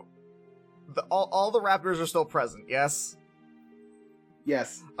 So, all the raptors are still present, yes?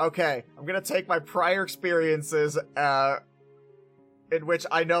 Yes. Okay, I'm gonna take my prior experiences, in which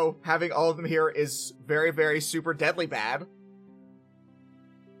I know having all of them here is very, very super deadly bad.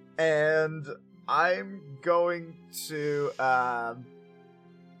 And I'm going to, can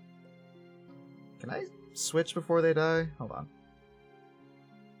I switch before they die? Hold on.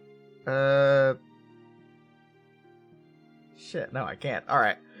 Shit, no, I can't.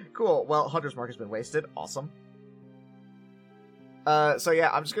 Alright, cool. Well, Hunter's Mark has been wasted. Awesome. So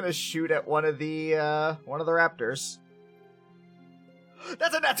yeah, I'm just gonna shoot at one of the raptors.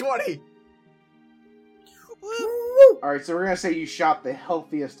 That's a nat 20! Alright, so we're gonna say you shot the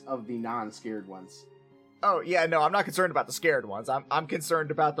healthiest of the non-scared ones. Oh, yeah, no, I'm not concerned about the scared ones. I'm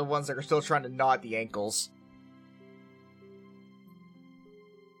concerned about the ones that are still trying to gnaw at the ankles.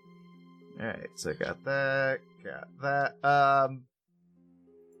 Alright, so got that.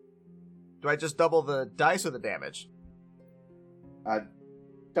 Do I just double the dice or the damage?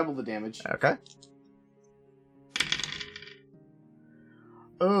 Double the damage. Okay.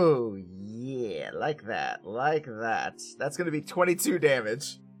 Oh, yeah, like that. That's gonna be 22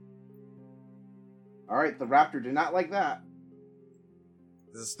 damage. Alright, the raptor did not like that.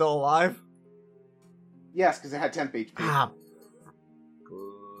 Is it still alive? Yes, because it had temp HP. Ah.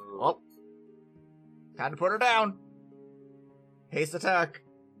 Well, time to put her down. Haste attack.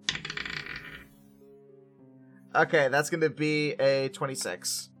 Okay, that's gonna be a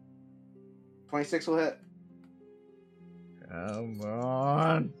 26. 26 will hit. Come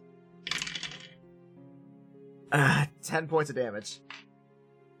on. 10 points of damage.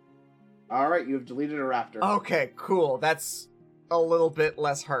 Alright, you have deleted a raptor. Okay, cool. That's a little bit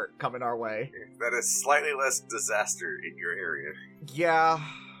less hurt coming our way. That is slightly less disaster in your area. Yeah.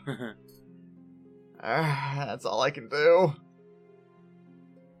 That's all I can do.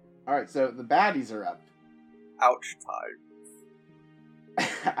 Alright, so the baddies are up. Ouch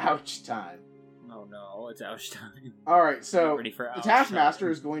time. Ouch time. Oh no, it's ouch time. Alright, so Ready for the ouch Taskmaster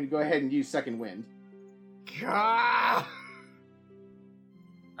time. is going to go ahead and use Second Wind. Gah!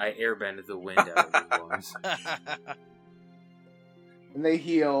 I airbended the wind out of his lungs. And they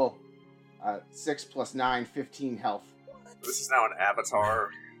heal 6 plus 9, 15 health. This is now an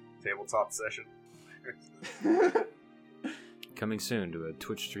Avatar tabletop session. Coming soon to a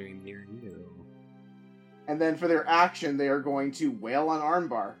Twitch stream near you. And then for their action, they are going to wail on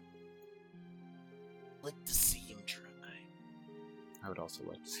Armbar. Like to see him try. I would also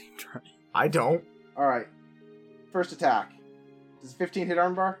like to see him try. I don't. Alright. First attack. Does 15 hit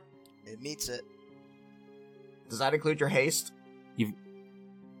Armbar? It meets it. Does that include your haste?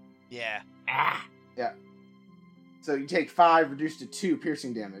 Yeah. Ah! Yeah. So you take 5, reduced to 2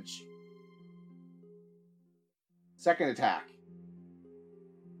 piercing damage. Second attack.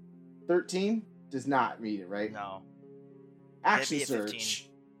 13 does not meet it, right? No. Action Maybe a 15. surge.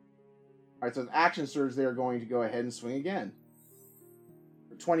 All right, so with action surge, they're going to go ahead and swing again.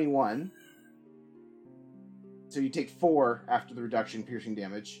 For 21. So you take 4 after the reduction piercing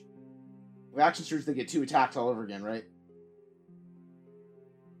damage. With action surge, they get 2 attacks all over again, right?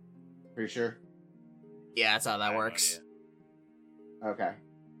 Pretty sure? Yeah, that's how that works. Okay.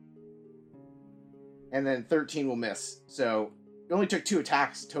 And then 13 will miss. So it only took 2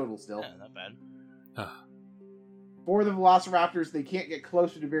 attacks total still. Yeah, not bad. For the Velociraptors, they can't get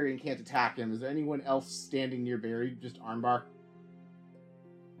closer to Barry and can't attack him. Is there anyone else standing near Barry? Just Armbar?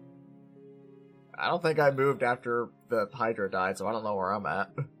 I don't think I moved after the Hydra died, so I don't know where I'm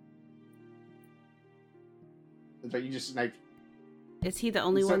at. But you just sniped. Is he the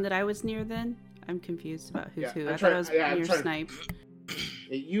only So- one that I was near then? I'm confused about who's Yeah, who. I'm I trying- thought I was yeah, I'm near trying- Snipe.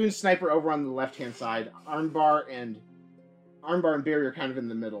 You and Sniper over on the left-hand side. Armbar and Barry are kind of in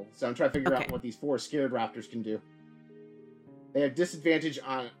the middle. So I'm trying to figure out Okay. what these 4 scared raptors can do. They have disadvantage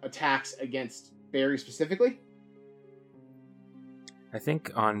on attacks against Barry specifically. I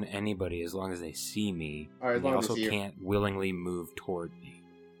think on anybody, as long as they see me, All right, as and they long as they also see you. can't willingly move toward me.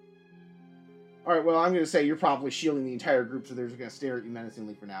 All right, well, I'm going to say you're probably shielding the entire group, so they're just going to stare at you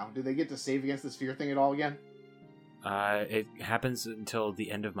menacingly for now. Do they get to save against this fear thing at all again? It happens until the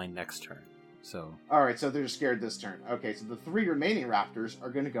end of my next turn. So All right, so they're just scared this turn. Okay, so the 3 remaining raptors are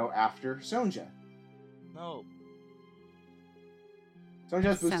going to go after Sonja. No.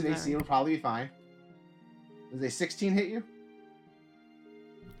 Sonja's boosted Sounds AC right. will probably be fine. Does a 16 hit you?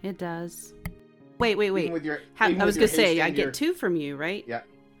 It does. Wait. Even with your, How, even I with was your gonna say haste I and get your- 2 from you, right? Yeah.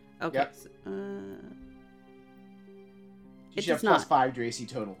 Okay. Yep. So, You It should have does plus not. 5 to your AC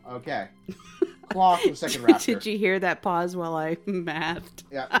total. Okay. Claw for the second raptor. Did you hear that pause while I mathed?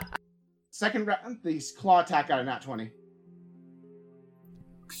 Yeah. Second the claw attack got a nat 20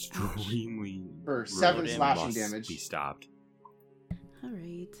 extremely for 7 rude slashing must damage. be stopped. All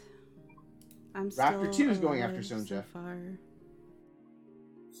right. I'm Raptor still 2 is going after alive so Sonja. far.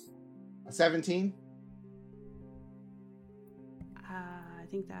 A 17. I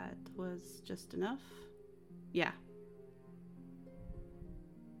think that was just enough. Yeah.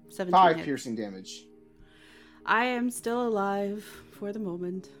 17 5 hits. piercing damage. I am still alive for the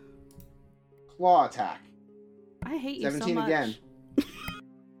moment. Claw attack. I hate you so 17 much. again.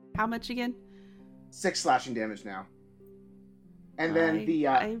 How much again? 6 slashing damage now. And then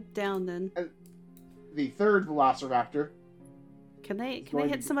I'm down then. the third Velociraptor. Can they going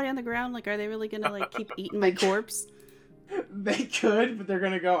hit to- somebody on the ground? Like, are they really gonna like keep eating my corpse? They could, but they're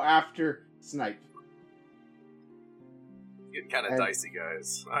gonna go after Snipe. Getting kind of And- dicey,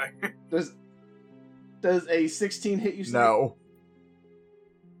 guys. Does a 16 hit you, Snipe? No.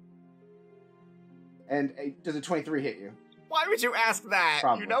 And does a 23 hit you? Why would you ask that?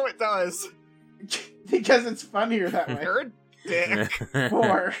 Probably. You know it does. Because it's funnier that way. You're a dick.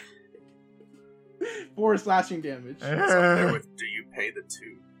 4. 4 slashing damage. It's up there with, do you pay the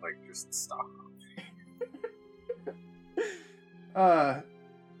 2? Like, just stop.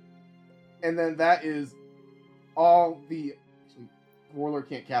 And then that is all the Warlord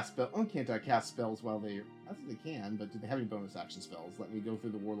can't cast spell. Oh, can't cast spells while they. I think they can, but do they have any bonus action spells? Let me go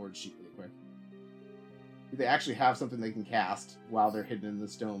through the Warlord sheet really quick. Do they actually have something they can cast while they're hidden in the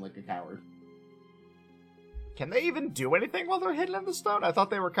stone like a coward? Can they even do anything while they're hidden in the stone? I thought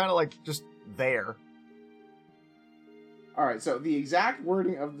they were kind of like just there. All right, so the exact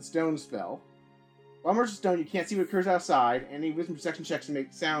wording of the stone spell. While immersed in stone, you can't see what occurs outside. Any wisdom perception checks to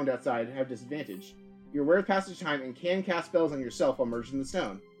make sound outside have disadvantage. You're aware of passage of time and can cast spells on yourself while immersed in the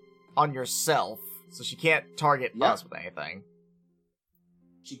stone. On yourself. So she can't target Yep. us with anything.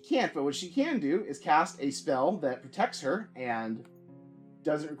 She can't, but what she can do is cast a spell that protects her and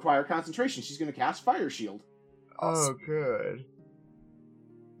doesn't require concentration. She's going to cast Fire Shield. Oh, good.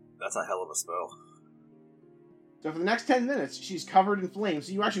 That's a hell of a spell. So for the next 10 minutes, she's covered in flames.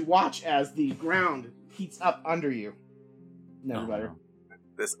 So you actually watch as the ground heats up under you. Never better.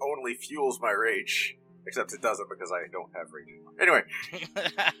 This only fuels my rage. Except it doesn't because I don't have rage anymore. Anyway,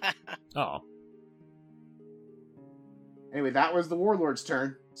 Oh. Anyway, that was the Warlord's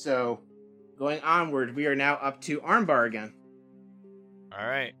turn. So going onward, we are now up to Armbar again.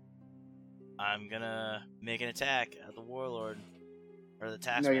 Alright. I'm gonna make an attack at the Warlord. Or the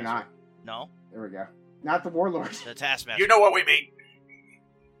Taskmaster. No, you're not. No? There we go. Not the Warlord. The Taskmaster. you know what we mean.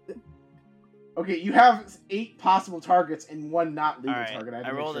 Okay, you have 8 possible targets and 1 not legal Alright, target.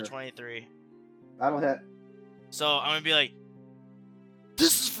 I rolled a 23. That'll hit. So I'm gonna be like,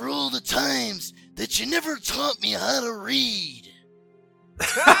 This is for all the times that you never taught me how to read.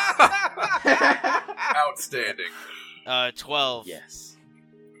 Outstanding. 12. Yes.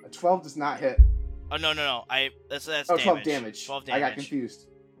 A 12 does not hit. Oh no. That's Oh, damage. 12 damage. 12 damage. I got confused.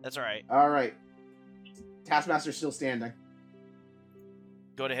 That's all right. All right. Taskmaster's still standing.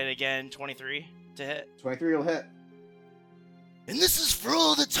 Go to hit again. 23 to hit. 23 will hit. And this is for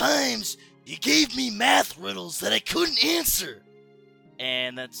all the times you gave me math riddles that I couldn't answer.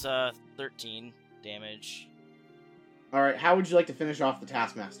 And that's 13 damage. All right. How would you like to finish off the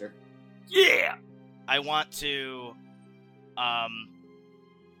Taskmaster? Yeah. I want to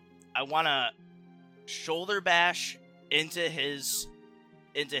shoulder bash into his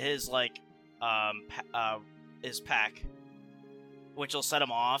his pack, which will set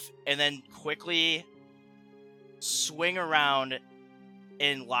him off, and then quickly swing around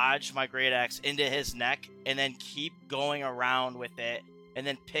and lodge my great axe into his neck, and then keep going around with it, and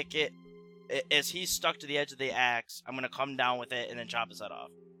then pick it as he's stuck to the edge of the axe. I'm gonna come down with it and then chop his head off.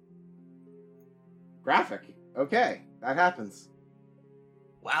 Graphic. Okay, that happens.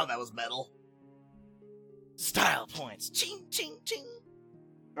 Wow, that was metal. Style points. Ching, ching, ching.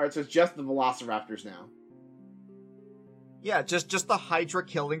 All right, so it's just the Velociraptors now. Yeah, just the Hydra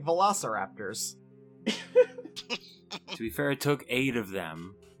killing Velociraptors. To be fair, it took 8 of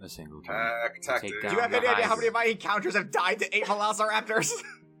them a single time. to take Do down you have any the idea how many Hydra. of my encounters have died to 8 Velociraptors?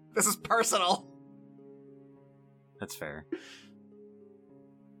 This is personal. That's fair.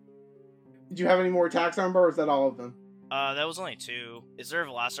 Did you have any more attacks on bar, or is that all of them? That was only 2. Is there a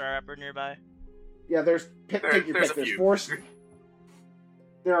Velociraptor nearby? Yeah, there's take your there's pick. a There's few. 4.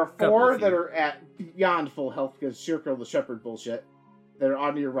 There are Couple 4 of that you. are at beyond full health because Circle the Shepherd bullshit. That are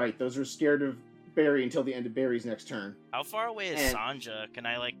on your right. Those are scared of Barry until the end of Barry's next turn. How far away is And- Sanja? Can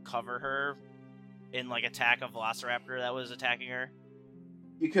I cover her and attack a Velociraptor that was attacking her?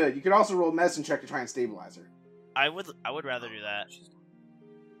 You could. You could also roll a medicine check to try and stabilize her. I would rather do that.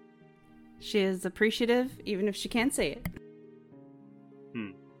 She is appreciative, even if she can't say it.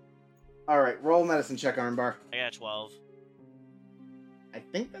 All right, roll a medicine check, Armbar. I got 12. I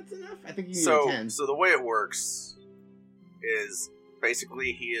think that's enough. I think you need So, a 10. so the way it works is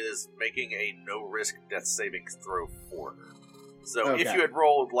basically he is making a no-risk death saving throw for her. So if Okay. you had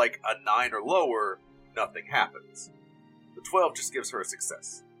rolled a 9 or lower, nothing happens. The 12 just gives her a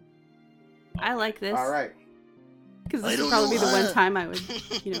success. I like this. All right. Because I this would don't probably be know the one how- time I would,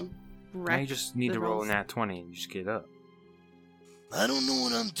 Now wreck you just need the to roll rolls. a nat 20 and just get up. I don't know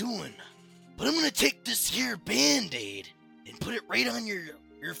what I'm doing, but I'm gonna take this here Band-Aid and put it right on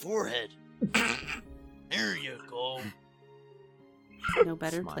your forehead. There you go. No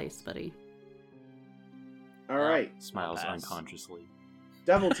better Smiles. place, buddy. All right. Smiles pass. unconsciously.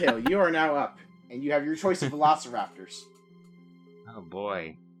 Double Tail, you are now up, and you have your choice of Velociraptors. Oh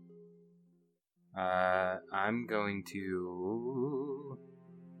boy. I'm going to...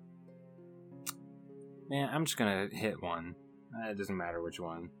 Man, I'm just gonna hit one. It doesn't matter which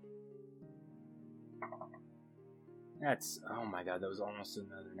one. That's... Oh my god, that was almost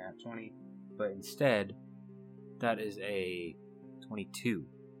another nat 20. But instead, that is a 22.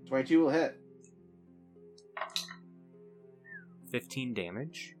 22 will hit. 15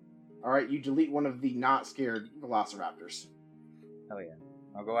 damage. All right, you delete one of the not scared Velociraptors. Hell yeah.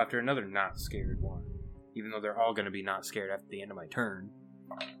 I'll go after another not scared one. Even though they're all going to be not scared after the end of my turn.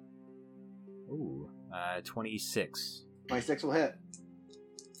 Ooh, 26. 26 will hit.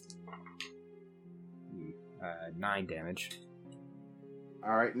 9 damage.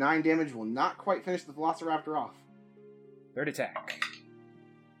 All right, 9 damage will not quite finish the Velociraptor off. Third attack.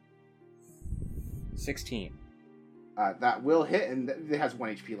 16. That will hit, and it has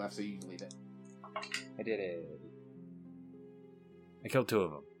 1 HP left, so you delete it. I did it. I killed 2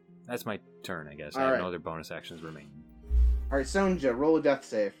 of them. That's my turn, I guess. I All have right. no other bonus actions remaining. All right, Sonja, roll a death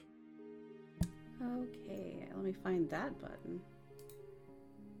save. Okay, let me find that button.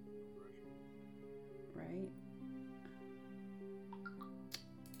 Right.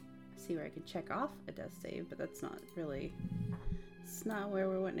 See where I can check off a death save, but that's not really... It's not where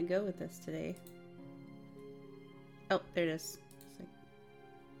we're wanting to go with this today. Oh, there it is.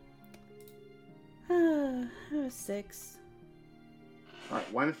 That was 6. All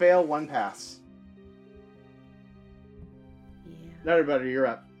right, 1 fail, 1 pass. Yeah. Nutter Butter, you're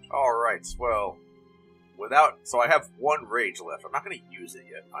up. Alright, well, so I have 1 rage left. I'm not going to use it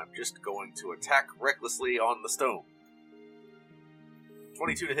yet. I'm just going to attack recklessly on the stone.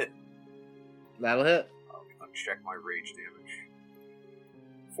 22 to hit. That'll hit. I'll uncheck my rage damage.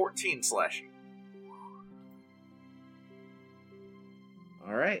 14 slashing.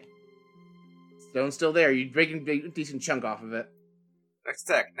 All right. Stone's still there. You're breaking a decent chunk off of it. Next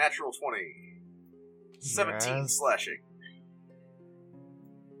attack, natural 20. 17 Yes. slashing.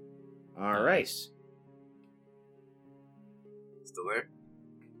 All right. Nice. Still there?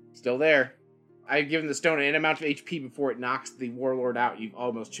 Still there. I've given the stone an amount of HP before it knocks the warlord out. You've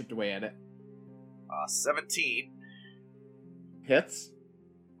almost chipped away at it. 17 Hits.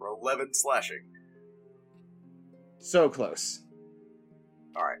 for 11 slashing. So close.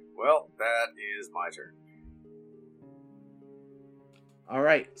 Alright, well, that is my turn.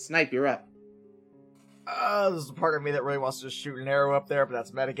 Alright, Snipe, you're up. There's a part of me that really wants to just shoot an arrow up there, but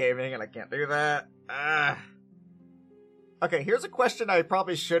that's metagaming, and I can't do that. Okay, here's a question I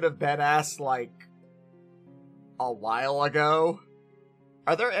probably should have been asked, like, a while ago.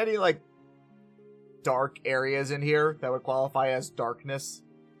 Are there any, like, dark areas in here that would qualify as darkness?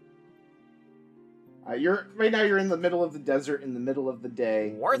 Right now you're in the middle of the desert, in the middle of the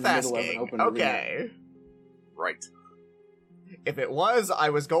day. Worth in the middle of an asking. open Okay. arena. Right. If it was, I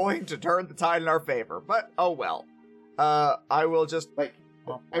was going to turn the tide in our favor, but oh well. I will just... Like,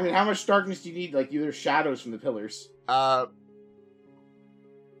 I mean, how much darkness do you need? Like, either shadows from the pillars. Nah,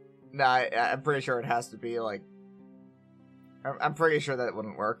 I'm pretty sure it has to be, like... I'm pretty sure that it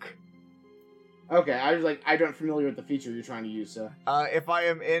wouldn't work. Okay, I don't familiar with the feature you're trying to use, so. If I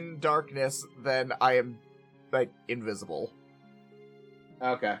am in darkness, then I am, like, invisible.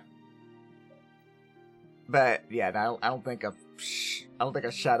 Okay. But, yeah, I don't think a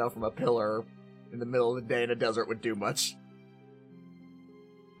shadow from a pillar in the middle of the day in a desert would do much.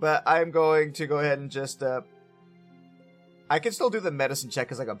 But I'm going to go ahead and just, I can still do the medicine check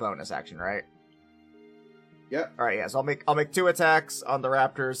as, like, a bonus action, right? Yep. Alright, yeah, so I'll make 2 attacks on the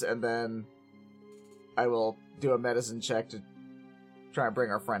raptors, and then I will do a medicine check to try and bring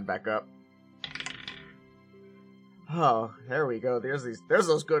our friend back up. Oh, there we go. There's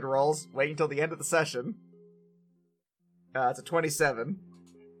those good rolls. Wait until the end of the session. It's a 27.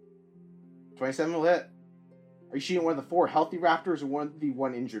 27 will hit. Are you shooting one of the 4 healthy raptors or the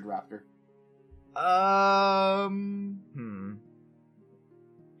one injured raptor?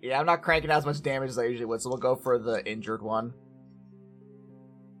 Yeah, I'm not cranking out as much damage as I usually would, so we'll go for the injured one.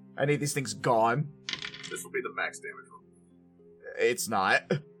 I need these things gone. This will be the max damage roll. It's not.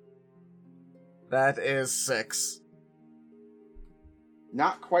 That is 6.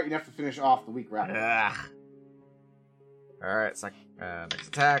 Not quite enough to finish off the weak raptor. Ugh. Alright, it's like, next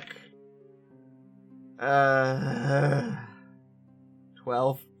attack.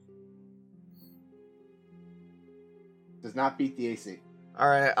 12. Does not beat the AC.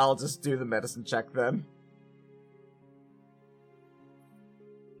 Alright, I'll just do the medicine check then.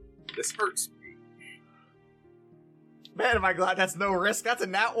 This hurts me. Man, am I glad that's no risk. That's a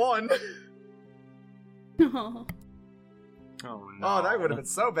nat 1. Oh. Oh, no. Oh, that would have been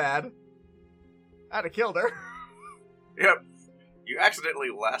so bad. I'd have killed her. Yep. You accidentally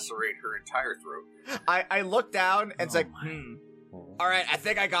lacerate her entire throat. I looked down and it's like, my. Alright, I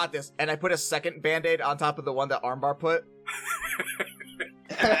think I got this. And I put a second band-aid on top of the one that Armbar put.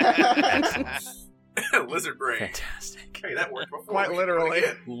 Lizard brain. Fantastic. Hey, that worked before. Quite We can do it literally.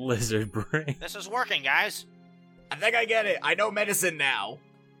 again. Lizard brain. This is working, guys. I think I get it. I know medicine now.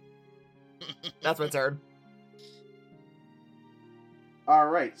 That's my turn.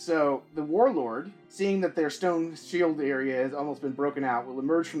 Alright, so the warlord, seeing that their stone shield area has almost been broken out, will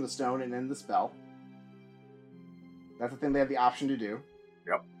emerge from the stone and end the spell. That's the thing they have the option to do.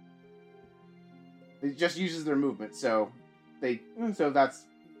 Yep. It just uses their movement, so they still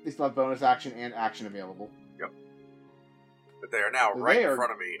have bonus action and action available. Yep. But they are now So right they in are-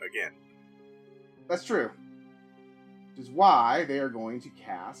 front of me again. That's true. Which is why they are going to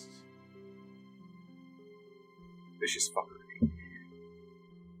cast Vicious fuckery.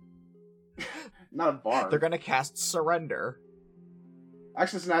 not a bard. They're gonna cast Surrender.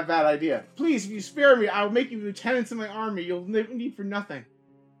 Actually, it's not a bad idea. Please, if you spare me, I will make you lieutenants in my army. You'll need for nothing.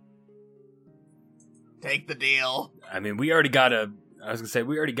 Take the deal. I mean, we already got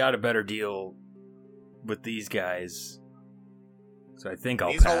a better deal with these guys. So I think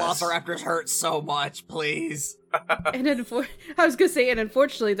I'll These pass. Velociraptors hurt so much, please. And I was gonna say, and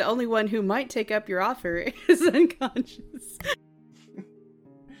unfortunately, the only one who might take up your offer is unconscious.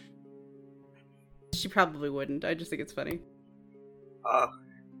 She probably wouldn't. I just think it's funny.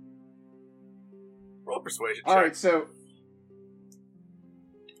 Roll a persuasion check. Alright, so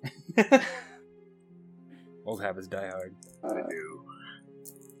Old habits die hard. I do.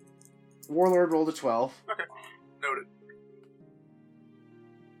 warlord rolled a 12. Noted.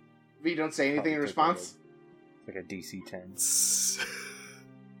 V, don't say anything in Probably response. It's like a DC 10.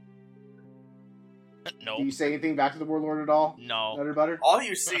 Nope. Do you say anything back to the warlord at all? No. Nutter butter? All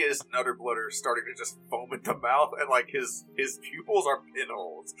you see is Nutter Blooder starting to just foam at the mouth, and like his pupils are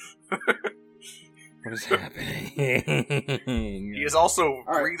pinholes. What is happening? He is also All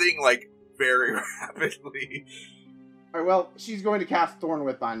right. breathing like very rapidly. Alright, well, she's going to cast Thorn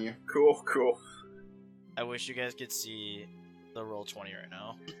Whip on you. Cool, cool. I wish you guys could see the roll 20 right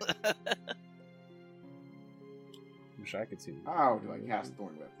now. Wish I could see. How do I cast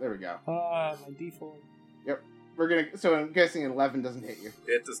Thorn Whip? There we go. Ah, my default. Yep. We're gonna. So I'm guessing an 11 doesn't hit you.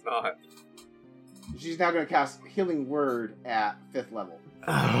 It does not. She's now gonna cast Healing Word at 5th level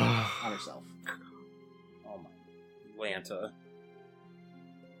on herself. Oh my Lanta.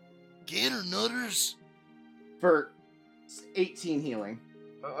 Gator nutters. For 18 healing.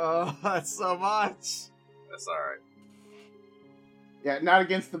 Oh, that's so much. That's alright. Yeah, not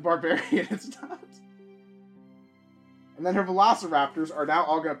against the barbarian, it's not. And then her velociraptors are now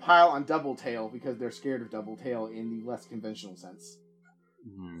all going to pile on Double Tail because they're scared of Double Tail in the less conventional sense.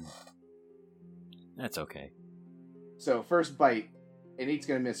 That's okay. So, first bite, an 8's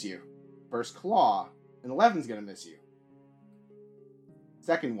going to miss you. First claw, an 11's going to miss you.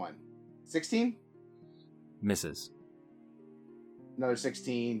 Second one, 16? Misses. Another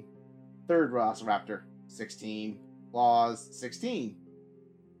 16. Third velociraptor, 16. Claws, 16.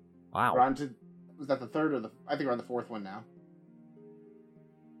 Wow. We're on to... Was that the third or the... I think we're on the fourth one now.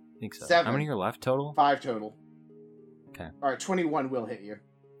 I think so. 7. How many are left total? 5 total. Okay. Alright, 21 will hit you.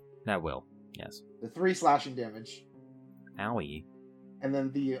 That will. Yes. The 3 slashing damage. Owie. And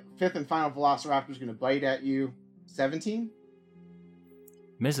then the 5th and final velociraptor is going to bite at you. 17.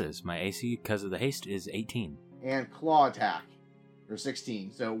 Misses. My AC, because of the haste, is 18. And claw attack. For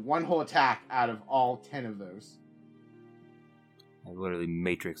 16. So one whole attack out of all 10 of those. I literally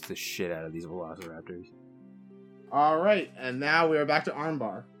matrixed the shit out of these velociraptors. Alright, and now we are back to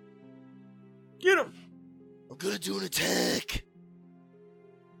Armbar. Get him! I'm gonna do an attack.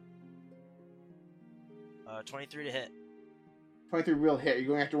 23 to hit. 23 will hit. Are you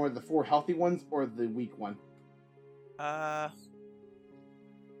going after one of the 4 healthy ones or the weak one? I'll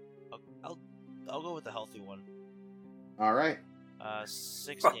go with the healthy one. Alright.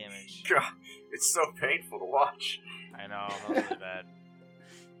 6 Oh, damage. God, it's so painful to watch. I know, that was really bad.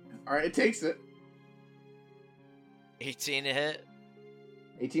 Alright, it takes it. 18 to hit.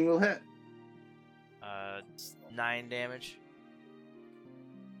 18 will hit. 9 damage.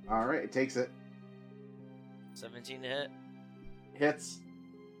 Alright, it takes it. 17 to hit. Hits.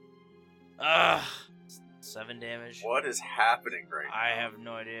 7 damage. What is happening right now? I have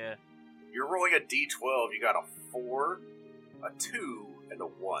no idea. You're rolling a d12, you got a 4, a 2, and a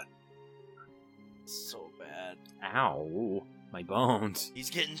 1. So bad. Ow. My bones. He's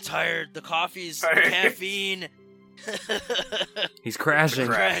getting tired. The coffee's the Hey. caffeine. He's crashing.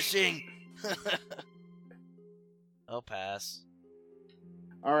 Crashing. I'll pass.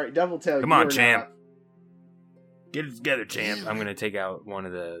 Alright, Double Tail. Come you on, are now champ. up. Get it together, champ. I'm going to take out one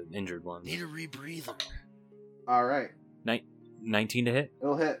of the injured ones. Need a rebreather. Alright, 19 to hit.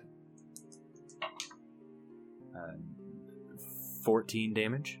 it'll hit. 14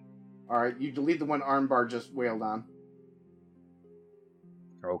 damage. Alright, you delete the one Armbar just wailed on.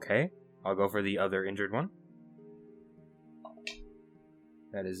 Okay. I'll go for the other injured one.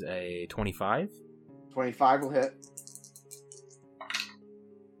 That is a 25. 25 will hit.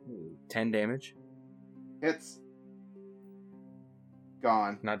 10 damage. Hits.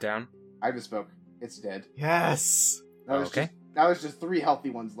 Gone. Not down. I misspoke. It's dead. Yes. Now there's Okay. now there's just 3 healthy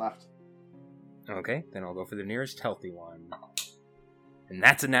ones left. Okay, then I'll go for the nearest healthy one. And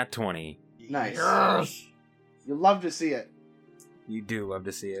that's a nat 20. Nice. Yes. You love to see it. You do love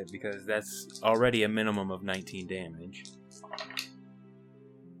to see it, because that's already a minimum of 19 damage.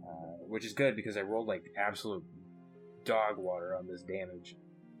 Which is good, because I rolled like absolute dog water on this damage.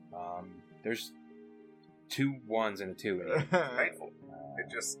 There's 2 1s and a 2. Painful. It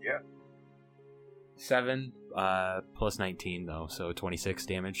just, yeah. 7 plus 19, though, so 26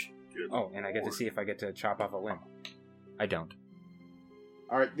 damage. Good Oh, and I get to lord. see if I get to chop off a limb. I don't.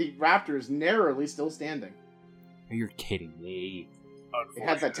 Alright, the raptor is narrowly still standing. You're kidding me. It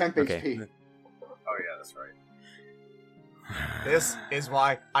had that 10th Okay. HP. Oh, yeah, that's right. This is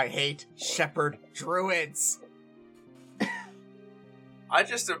why I hate shepherd druids. I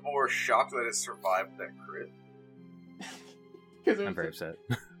just am more shocked that it survived that crit. I'm very upset.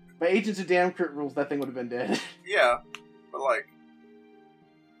 By Agents of Damn crit rules, that thing would have been dead. Yeah, but like,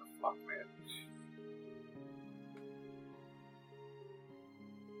 fuck, man.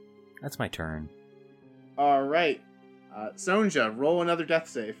 That's my turn. Alright. Sonja, roll another death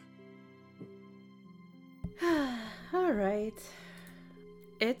save. Alright.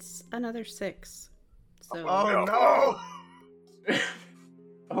 It's another 6. So Oh no!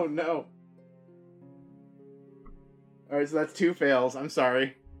 Oh no. Alright, so that's 2 fails. I'm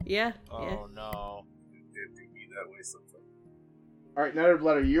sorry. yeah. Oh no. It did do me that way sometimes. Alright, Nether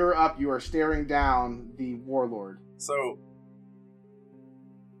Bloodder, you're up. You are staring down the warlord. So,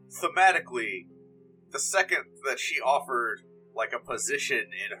 thematically, the second that she offered, like, a position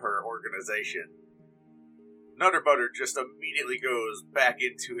in her organization, Nutterbutter just immediately goes back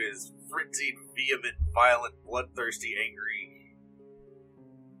into his frenzied, vehement, violent, bloodthirsty, angry,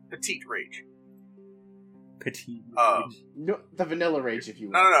 petite rage. Petite. No, the vanilla rage, if you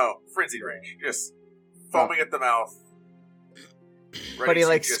will. No. Frenzied rage. Just foaming at the mouth. But he,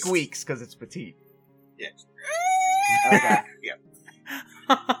 like, just squeaks because it's petite. Yeah. Okay. Yeah.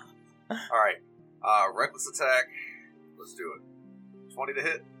 Alright. Reckless attack. Let's do it. 20 to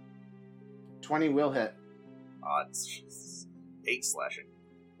hit. 20 will hit. It's 8 slashing.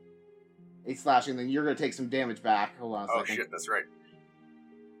 8 slashing, then you're going to take some damage back. Hold on a second. Oh shit, that's right.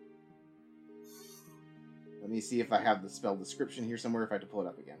 Let me see if I have the spell description here somewhere, if I have to pull it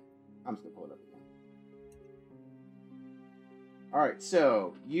up again. I'm just going to pull it up again. Alright,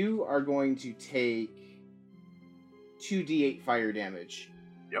 so you are going to take 2d8 fire damage.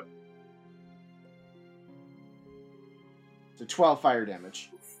 Yep. So 12 fire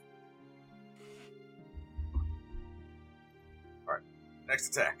damage. Alright, next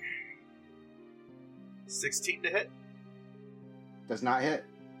attack. 16 to hit. Does not hit.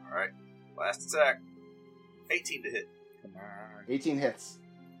 Alright, last attack. 18 to hit. Come on. 18 hits.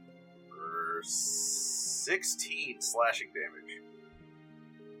 For 16 slashing damage.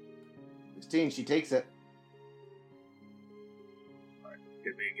 16, she takes it. Alright,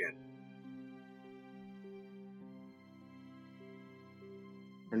 hit me again.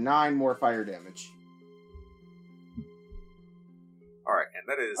 For 9 more fire damage. Alright, and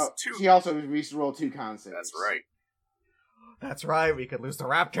that is 2. She also needs to roll 2 con saves. That's right. That's right, we could lose the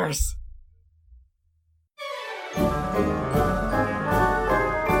Raptors.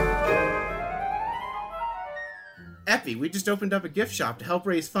 Epi, we just opened up a gift shop to help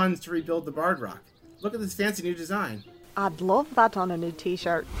raise funds to rebuild the Bard Rock. Look at this fancy new design. I'd love that on a new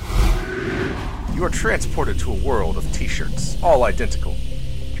t-shirt. You are transported to a world of t-shirts, all identical.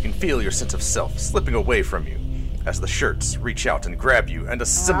 You can feel your sense of self slipping away from you as the shirts reach out and grab you and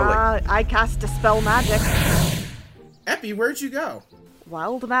assimilate. I cast Dispel Magic. Epi, where'd you go?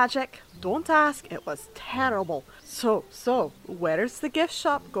 Wild magic. Don't ask, it was terrible. So, where's the gift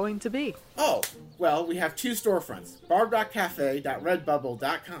shop going to be? Oh, well, we have 2 storefronts,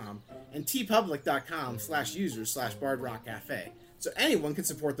 bardrockcafe.redbubble.com and tpublic.com/users/bardrockcafe, so anyone can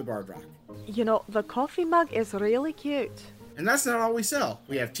support the Bard Rock. You know, the coffee mug is really cute. And that's not all we sell.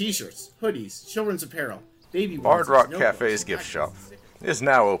 We have t-shirts, hoodies, children's apparel, baby Bard onesies, Rock notebooks, Cafe's gift shop backpacks. is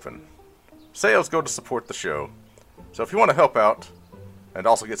now open. Sales go to support the show, so if you want to help out and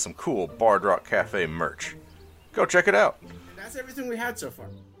also get some cool Bard Rock Cafe merch, go check it out. And that's everything we had so far.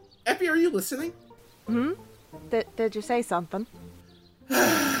 Epi, are you listening? Did you say something?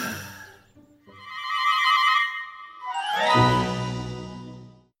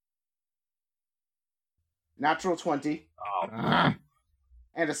 Natural 20 Oh,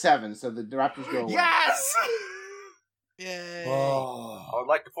 and a 7, so the Raptors go away. Yes! Yay. Oh. I would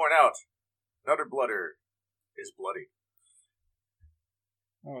like to point out, Nutterblutter is bloody.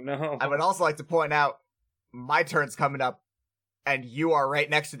 Oh no. I would also like to point out, my turn's coming up, and you are right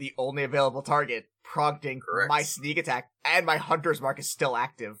next to the only available target, prompting Correct. my sneak attack, and my hunter's mark is still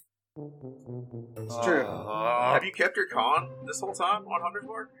active. It's true. Have you kept your con this whole time on Hunter's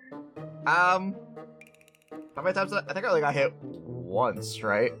Mark? How many times? I think I only got hit once,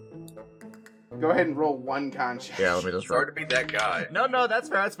 right? Go ahead and roll 1 con check. Yeah, let me just It's hard to be that guy. No, that's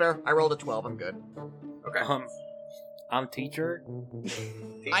fair. I rolled a 12, I'm good. Okay. I'm teacher.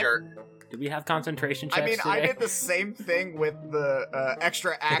 T-shirt. Do we have concentration checks I mean, today? I did the same thing with the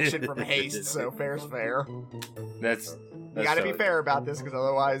extra action from haste, so fair's fair. That's You gotta be totally- fair about this, because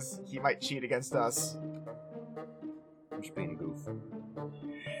otherwise he might cheat against us. I'm just being a goof.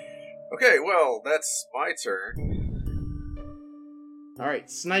 Okay, well, that's my turn. Alright,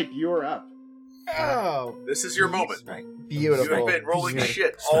 Snipe, you're up. Oh, This is your moment. beautiful. You've been rolling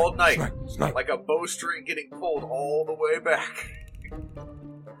shit all night, like a bowstring getting pulled all the way back.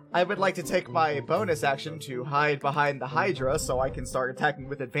 I would like to take my bonus action to hide behind the Hydra so I can start attacking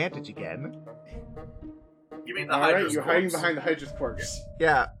with advantage again. You mean the Alright, Hydra's you're hiding corpse? behind the Hydra's corpse.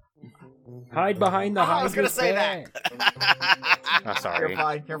 Yeah, Hide behind the I was gonna say that. Oh, sorry.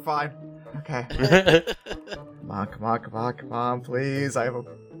 You're fine. Okay. Come on, please. I have a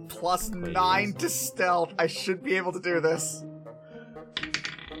 +9 to stealth. I should be able to do this.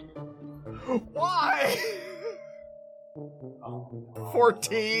 Why?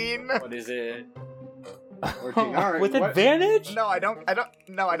 14. What is it? 14. Alright, With what- advantage? No, I don't Wait, get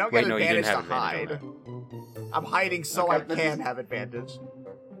no, you advantage didn't to have hide. advantage I'm hiding so Okay, I this can is- have advantage.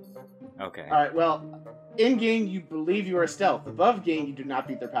 Okay. Alright, well, in game you believe you are stealth. Above game you do not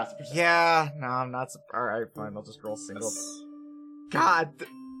beat their passive perception. Yeah, no, I'm not. Alright, fine. I'll just roll single. God,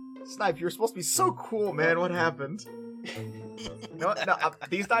 Snipe, you were supposed to be so cool, man. What happened? You know what? No,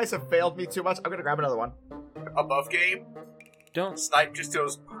 these dice have failed me too much. I'm gonna grab another one. Above game, Don't. Snipe just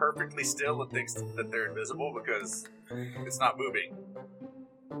goes perfectly still and thinks that they're invisible because it's not moving.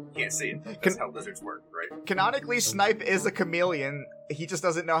 You can't see it. That's how lizards work, right? Canonically, Snipe is a chameleon. He just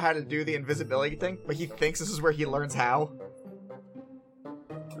doesn't know how to do the invisibility thing, but he thinks this is where he learns how.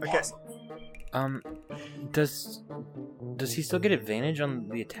 Okay. Awesome. Does he still get advantage on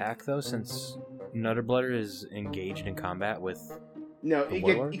the attack though, since Nutterblutter is engaged in combat with? No, The he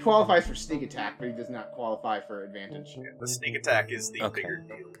warlord? qualifies for sneak attack, but he does not qualify for advantage. Yeah, the sneak attack is the Okay. bigger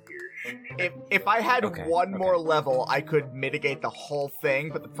deal here. If I had Okay, one okay. more level, I could mitigate the whole thing,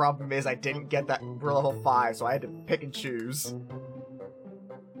 but the problem is I didn't get that for level 5, so I had to pick and choose.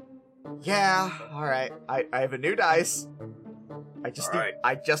 Yeah, alright. I have a new dice. I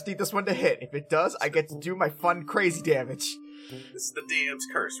just need this one to hit. If it does, I get to do my fun crazy damage. This is the DM's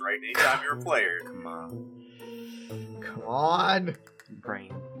curse, right? Anytime you're a player. Come on, Come on.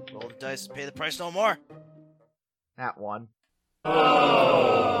 brain. Roll the dice and pay the price no more. That one.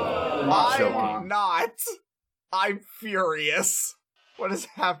 Not so I'm long. not. I'm furious. What has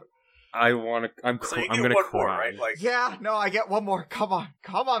happened? I want to. I'm So you I'm get gonna one cry. more, right? Like, Yeah, no, I get one more. Come on,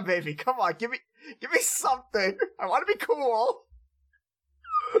 baby. Come on, give me something. I want to be cool.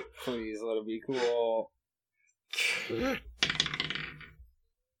 Please let it be cool. You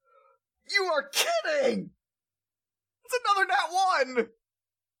are kidding! It's another nat 1!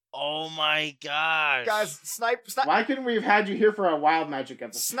 Oh my gosh. Guys, Snipe, Why couldn't we have had you here for a wild magic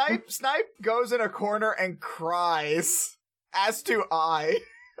episode? Snipe goes in a corner and cries. As do I.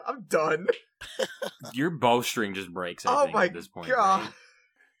 I'm done. Your bowstring just breaks. I Oh think, my at this point. god. right?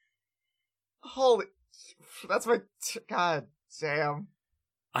 Holy... That's my... God damn.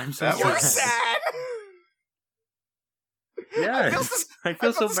 I'm so That You're was- sad! Yes, I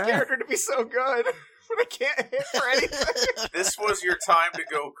feel so this bad. character to be so good, but I can't hit for anything. this was your time to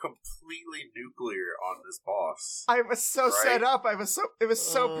go completely nuclear on this boss. I was so Right? set up. It was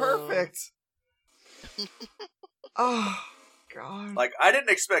so perfect. Oh god. Like, I didn't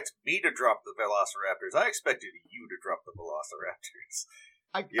expect me to drop the Velociraptors. I expected you to drop the Velociraptors.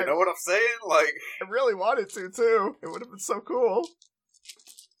 You know what I'm saying? Like, I really wanted to too. It would have been so cool.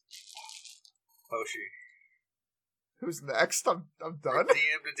 Hoshi. Who's next? I'm From done.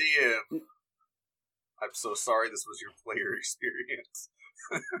 DM to DM. I'm so sorry this was your player experience.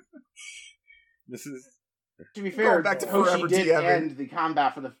 This is. To be fair, Going back to Hoshi forever did DMing. end the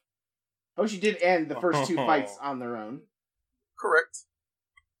combat for the... Hoshi did end the first two fights on their own. Correct.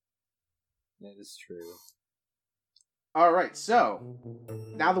 That is true. Alright, so...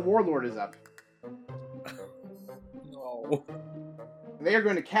 Now the Warlord is up. No. They are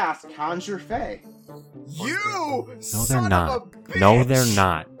going to cast Conjure Fey. You No, son they're of not. a bitch! No, they're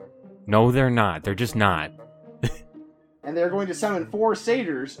not. No, they're not. They're just not. And they're going to summon 4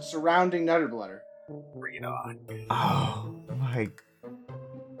 satyrs surrounding Nutterblutter. Bring it on. Oh my.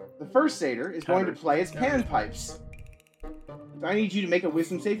 The first satyr is going to play as panpipes. So I need you to make a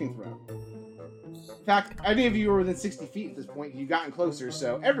wisdom saving throw. In fact, any of you are within 60 feet at this point. You've gotten closer,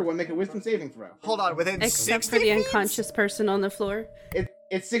 so everyone make a wisdom saving throw. Hold on, within Except 60 for the feet? unconscious person on the floor.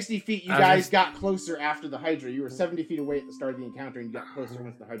 It's 60 feet. You I guys just- got closer after the Hydra. You were 70 feet away at the start of the encounter, and you got closer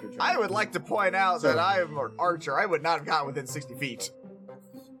once the Hydra tried. I would like to point out So- that I am an archer. I would not have gotten within 60 feet.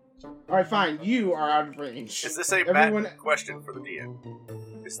 Alright, fine. You are out of range. Is this a Everyone- question for the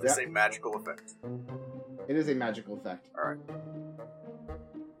DM? Is this a magical effect? It is a magical effect. Alright.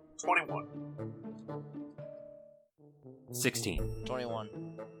 21. 16. 21.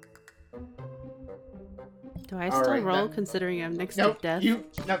 Do I All still right, roll that- considering I'm next Nope, to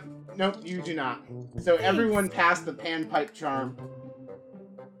death? nope, you do not. So everyone passed the panpipe charm.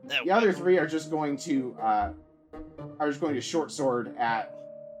 That- The other 3 are just going to short sword at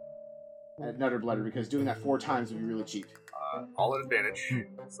Nutterblutter because doing that 4 times would be really cheap. All at advantage.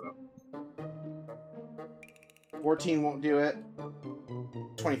 So 14 won't do it.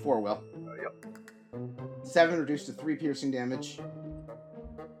 24 will. yep. 7 reduced to 3 piercing damage.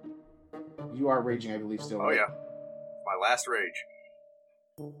 You are raging, I believe, still. Oh right? yeah. My last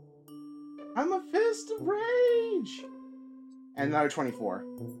rage. I'm a fist of rage! And another 24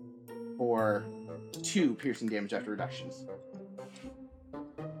 for 2 piercing damage after reductions.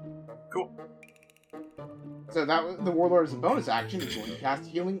 Cool. So that was, the Warlord is a bonus action. He's going to cast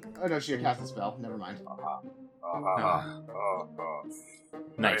healing. Oh no, she cast a spell. Never mind.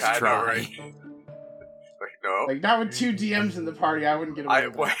 Nice I know, try. right? Like, no. Like, not with 2 DMs in the party, I wouldn't get away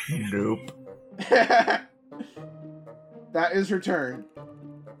with Wait. Nope. it. That is her turn.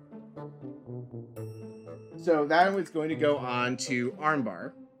 So that was going to go on to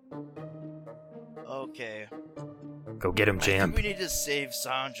Armbar. Okay. Go get him, I think champ. we need to save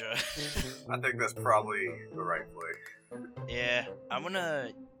Sandra. I think that's probably the right play. Yeah, I'm gonna.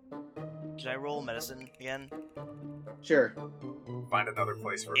 Can I roll medicine again? Sure. Find another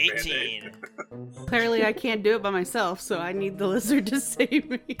place for a Band-Aid. 18. Clearly, I can't do it by myself, so I need the lizard to save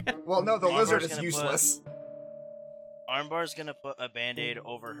me. Well, no, the Armbar's lizard is gonna useless. Armbar's gonna put a band-aid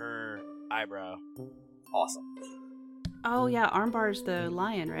over her eyebrow. Awesome. Oh yeah, Armbar's the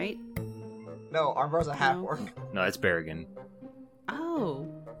lion, right? No, Armbar's a half orc. No, it's Berrigan. Oh.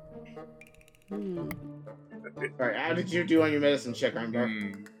 Hmm. Alright, how did you do on your medicine check,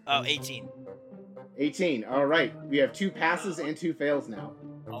 Armbar? Oh, 18. 18. Alright, we have 2 passes and 2 fails now.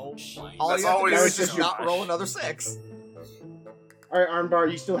 Oh my. All That's you have to always do is just just not your- roll another 6. Alright, Armbar,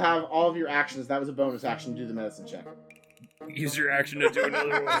 you still have all of your actions. That was a bonus action to do the medicine check. Use your action to do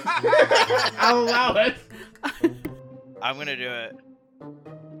another one. I'll allow it. I'm gonna do it.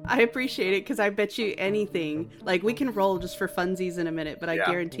 I appreciate it because I bet you anything. Like we can roll just for funsies in a minute, but I Yeah.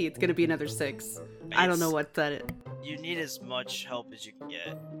 guarantee it's gonna be another 6. I don't know It's- what that is. You need as much help as you can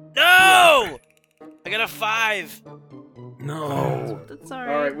get. No! I got a 5. No. That's alright.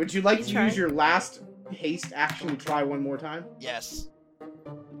 Alright, would you like You to try. use your last haste action to try one more time? Yes.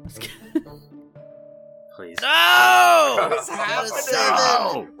 Please. No! What is I got a happening?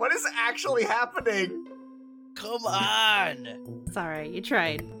 7. What is actually happening? Come on. It's alright. You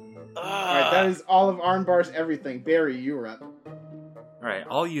tried. Alright, that is all of Armbar's everything. Barry, you were up. Alright,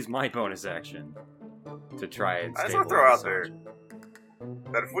 I'll use my bonus action to try and I just stabilize want to throw out there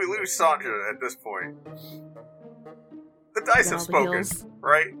Sanji. that if we lose Sandra at this point, the dice have All the spoken, heals.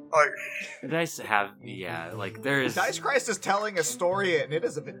 right? Like, The dice have, yeah, like there is. Dice Christ is telling a story, and it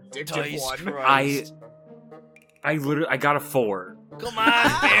is a vindictive Dice one. Christ. I got a 4. Come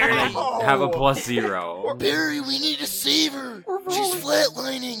on, Barry. No! Have a +0. Barry, we need to save her. We're She's rolling.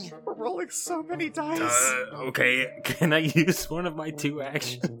 flatlining. We're rolling so many dice. Okay, can I use one of my 2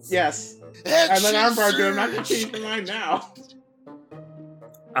 actions? Yes. Action And let Armbar do it. I'm not going to surge. change my mind now.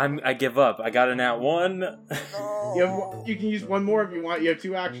 I give up. I got a nat 1. You can use one more if you want. You have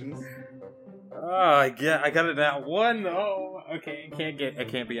 2 actions. Oh, I got a nat 1. Oh, okay. I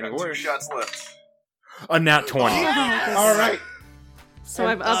can't be any got 2 worse. shots left. A nat 20. Alright. So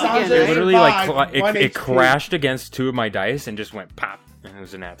I'm up Sandra- again, It right? literally Five, like one it HP. crashed against 2 of my dice and just went pop, and it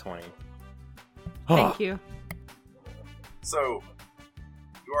was a nat 20. Thank you. So,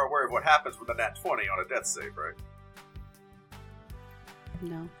 you are aware of what happens with a nat 20 on a death save, right?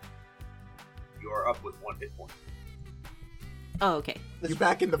 No. You are up with 1 hit point. Oh, okay. You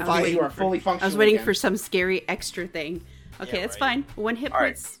back in the I was fight. waiting You are for- fully functional I was waiting again. for some scary extra thing. Okay, Yeah, that's right. fine. 1 hit All right.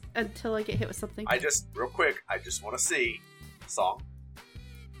 points until I get hit with something. Real quick, I just want to see song.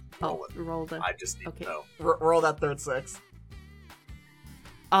 Roll it. Roll the. I just need Okay. to know. Roll that third 6.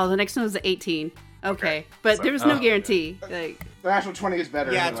 Oh, the next one was 18. Okay, Okay, but so- there was no Oh. guarantee. Like, The actual 20 is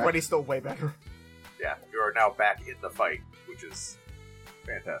better. Yeah, anyway. 20's still way better. Yeah, you are now back in the fight, which is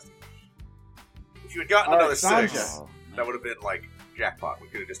fantastic. If you had gotten All right, another 6, Sandra. that would have been like jackpot. We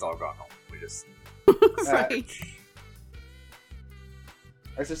could have just all gone home. We just right.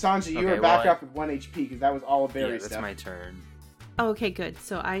 Alright, so Sanji, you Okay, are back well, up with 1 HP because that was all of Yeah, Barry's that's stuff. my turn. Oh, okay, good.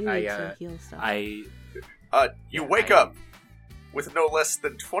 So I need I, to heal stuff. you wake up with no less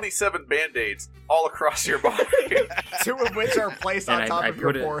than 27 band-aids all across your body. 2 of which are placed on And top I of your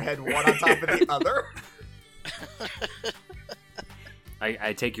put it- forehead, 1 on top of the other.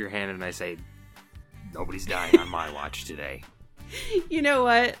 I take your hand and I say, nobody's dying on my watch today. You know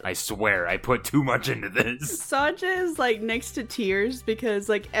what? I swear, I put too much into this. Sanja is like next to tears because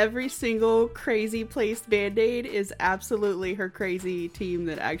like every single crazy placed band-aid is absolutely her crazy team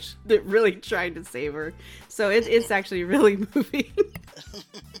that really tried to save her. So it's actually really moving.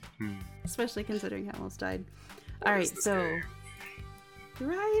 Especially considering how almost died. Alright, is this so game?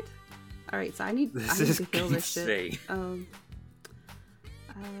 right? Alright, so I need This to is heal this shit. insane.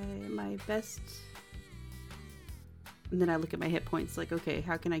 My best. And then I look at my hit points like, okay,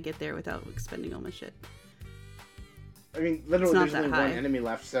 how can I get there without expending all my shit? I mean, literally, not there's that only high. one enemy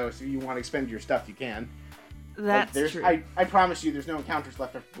left, so if you want to expend your stuff, you can. That's there's, true. I promise you, there's no encounters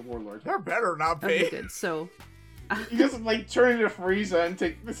left after the Warlord. There better not be. Okay, good. So You just, like, turn into Frieza and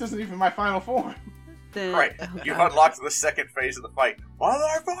take, this isn't even my final form. then, Right, oh, you've God. unlocked the second phase of the fight.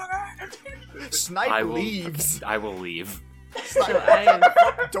 Motherfucker! Snipe I will leaves. I will leave. Snipe So I have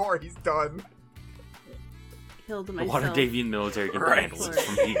out the door. He's done. healed The myself. Waterdavian military can Right. handle it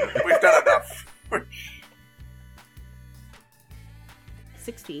from here. We've done enough.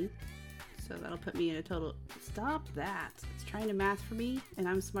 16. So So that'll put me in a total... Stop that. It's trying to math for me, and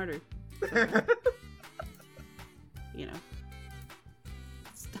I'm smarter. You know.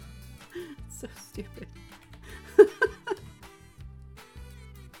 Stop. It's so stupid. Sorry.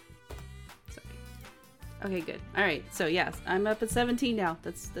 Okay, good. Alright, so yes, I'm up at 17 now.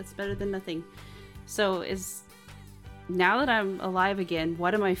 That's better than nothing. So now that I'm alive again,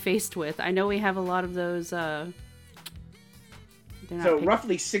 what am I faced with? I know we have a lot of those,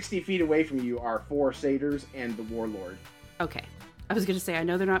 roughly 60 feet away from you are 4 satyrs and the warlord. Okay. I was gonna say, I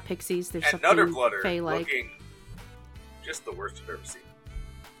know they're not pixies. There's And something Nutterblutter Fey-like. looking just the worst I've ever seen.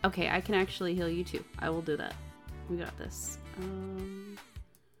 Okay, I can actually heal you too. I will do that. We got this.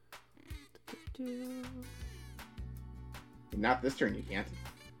 Not this turn, you can't.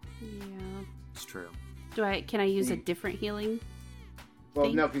 Yeah. It's true. Can I use a different healing? Well,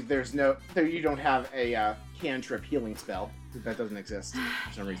 thing? no, because you don't have a cantrip healing spell. That doesn't exist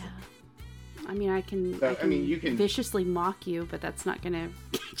for some reason. I mean, I can you can viciously mock you, but that's not gonna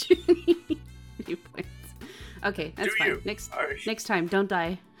get you any points. Okay, that's fine. Next time, don't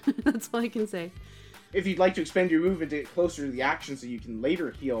die. That's all I can say. If you'd like to expend your movement to get closer to the action so you can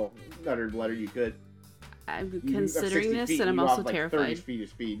later heal Nutterblutter, you could. I'm You have considering 60 this, feet, and I'm you also have, like, terrified. 30 feet of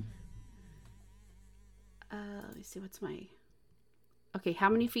speed. Let me see, what's my... Okay, how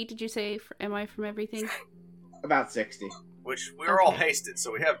many feet did you say am I from everything? About 60. Which, we're all hasted,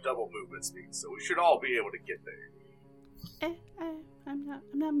 so we have double movement speed, so we should all be able to get there. I'm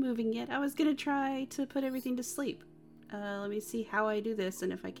not moving yet. I was gonna try to put everything to sleep. Let me see how I do this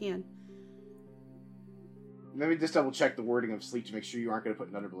and if I can. Let me just double check the wording of sleep to make sure you aren't going to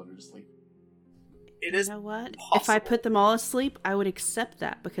put Nutterblutter to sleep. It is You know what? possible. If I put them all asleep, I would accept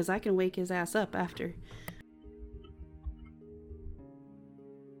that because I can wake his ass up after.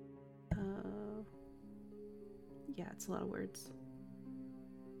 Yeah, it's a lot of words.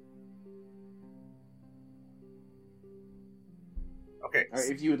 Okay.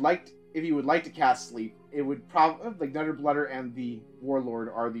 If you would like to cast sleep, it would probably like Nutterblutter and the Warlord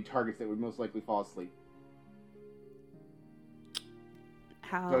are the targets that would most likely fall asleep.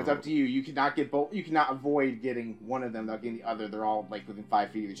 How? So it's up to you. You cannot get both. You cannot avoid getting one of them without getting the other. They're all like within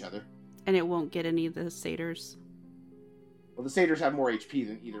 5 feet of each other. And it won't get any of the satyrs. Well, the satyrs have more HP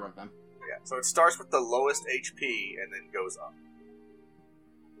than either of them. Yeah, so it starts with the lowest HP and then goes up.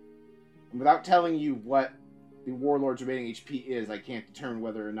 And without telling you what the Warlord's remaining HP is, I can't determine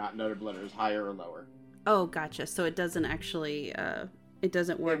whether or not Nutterblutter is higher or lower. Oh, gotcha. So it doesn't actually, it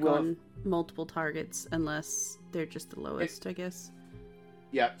doesn't work on multiple targets unless they're just the lowest, I guess.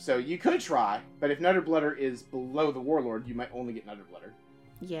 Yep, so you could try, but if Nutterblutter is below the Warlord, you might only get Nutterblutter.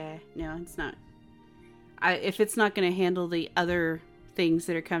 Yeah, no, it's not. If it's not going to handle the other things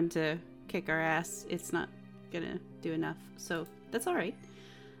that are come to kick our ass, it's not going to do enough. So that's all right.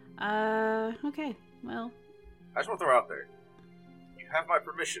 Okay, well. I just want to throw out there. You have my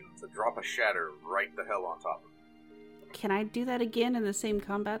permission to drop a shatter right the hell on top of it. Can I do that again in the same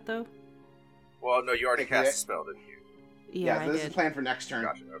combat, though? Well, no, you already cast the spell, didn't you? Yeah, so this I did. is planned for next turn.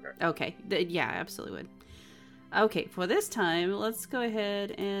 Gotcha, okay. Okay, yeah, I absolutely would. Okay, for this time, let's go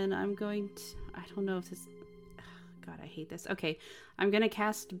ahead and I'm going to... I don't know if this... God, I hate this. Okay, I'm going to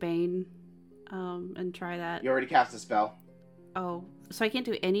cast Bane and try that. You already cast a spell. Oh, so I can't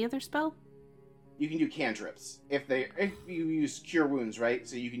do any other spell? You can do cantrips. If you use Cure Wounds, right?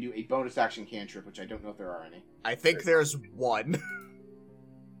 So you can do a bonus action cantrip, which I don't know if there are any. I think there's one.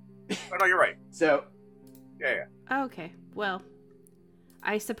 Oh, no, you're right. So... Yeah. Okay, well...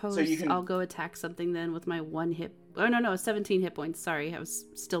 I suppose So I'll go attack something then with my 1 hit... Oh, no, 17 hit points. Sorry, I was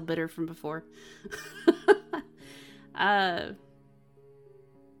still bitter from before. Yeah,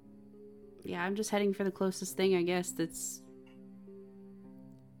 I'm just heading for the closest thing, I guess, that's...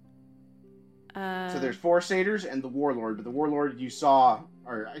 So there's 4 satyrs and the Warlord, but the Warlord you saw...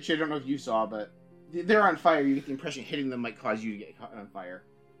 Or, actually, I don't know if you saw, but... They're on fire. You get the impression hitting them might cause you to get caught on fire.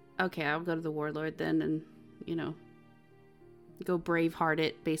 Okay, I'll go to the Warlord then and, go Braveheart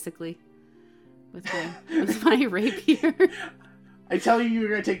it, basically. With my rapier. I tell you're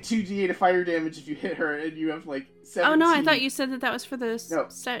going to take 2d8 of fire damage if you hit her, and you have, 17... Oh, no, I thought you said that was for the...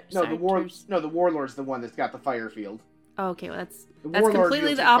 the Warlord's the one that's got the fire field. Oh, okay, well, that's Warlord completely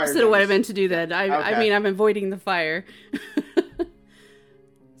deals the with fire opposite of what I damage. meant to do then. I mean, I'm avoiding the fire.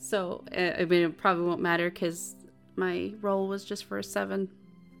 So, I mean, it probably won't matter because my roll was just for a 7.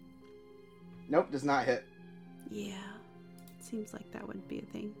 Nope, does not hit. Yeah, seems like that would be a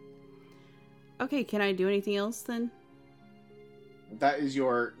thing. Okay, can I do anything else then? That is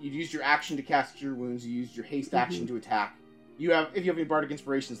you used your action to cast Cure Wounds, you used your haste action to attack. If you have any Bardic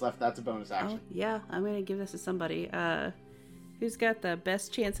Inspirations left, that's a bonus action. Oh, yeah, I'm gonna give this to somebody. Who's got the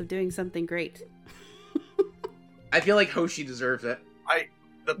best chance of doing something great? I feel like Hoshi deserves it.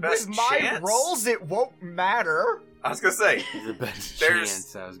 The best With my chance? rolls, it won't matter. I was gonna say, The best there's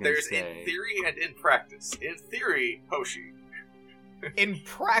chance, I was gonna there's say. in theory and in practice. In theory, Hoshi. In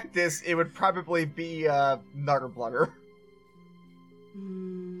practice, it would probably be Nutter Bludder.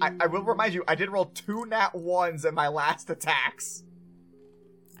 I will remind you, I did roll 2 nat 1s in my last attacks.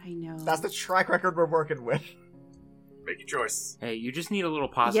 I know. That's the track record we're working with. Make your choice. Hey, you just need a little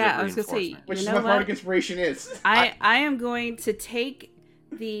positive Yeah, I was gonna say, reinforcement. Which You is know what what? Bardic Inspiration is. I am going to take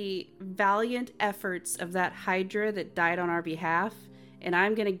the valiant efforts of that Hydra that died on our behalf, and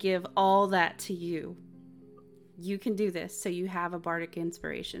I'm going to give all that to you. You can do this, so you have a Bardic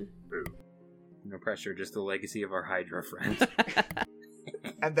Inspiration. No pressure, just the legacy of our Hydra friend.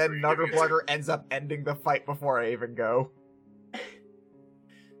 And then Nutter Bludder ends up ending the fight before I even go.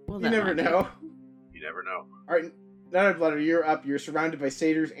 Well, You that never might be- know. You never know. Alright, Nutter Bludder, you're up. You're surrounded by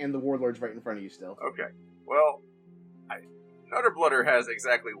satyrs and the warlords right in front of you still. Okay. Well, Nutter Bludder has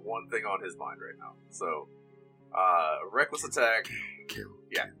exactly one thing on his mind right now. So, reckless attack. Kill.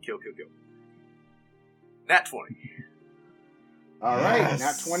 Yeah, kill. Nat 20. Alright, Yes.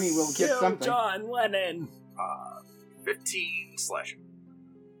 Nat 20 will get Kill something. John Lennon! 15 slashing.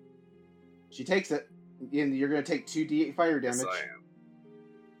 She takes it. And you're going to take 2d8 fire damage. Yes, I am.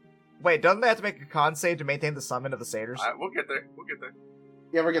 Wait, doesn't they have to make a con save to maintain the summon of the satyrs? We'll get there.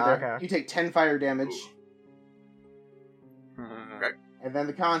 Yeah, we'll get there. Okay. You take 10 fire damage. Okay. And then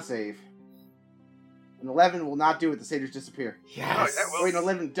the con save. An 11 will not do it. The satyrs disappear. Yes! Oh, well- Wait, an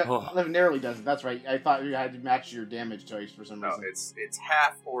 11, Oh. 11 narrowly doesn't. That's right. I thought you had to match your damage choice for some No, reason. it's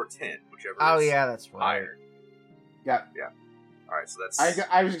half or 10, whichever Oh is yeah, that's right. higher. Yeah. Alright, so that's...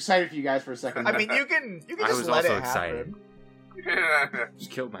 I was excited for you guys for a second. I mean, you can I just was let also it excited. happen.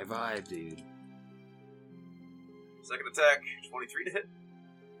 Just killed my vibe, dude. Second attack, 23 to hit.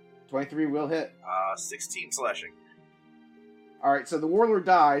 23 will hit. 16 slashing. Alright, so the warlord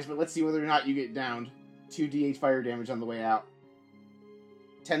dies, but let's see whether or not you get downed. 2d8 fire damage on the way out.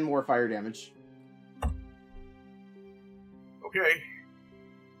 10 more fire damage. Okay.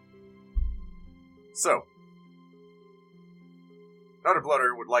 So, Nutter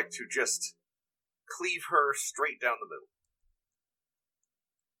Bludder would like to just cleave her straight down the middle.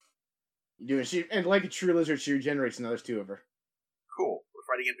 You do it. She, and like a true lizard, she regenerates another 2 of her. Cool. We're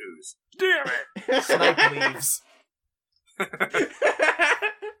fighting an ooze. Damn it! Snipe leaves.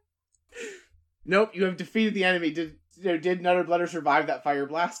 Nope, you have defeated the enemy. Did Nutter Bludder survive that fire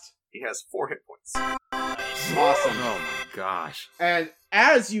blast? He has 4 hit points. Awesome. Oh my gosh. And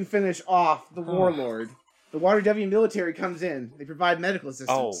as you finish off the warlord, the Water Deviant military comes in. They provide medical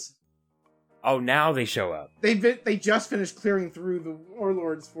assistance. Oh, now they show up. They just finished clearing through the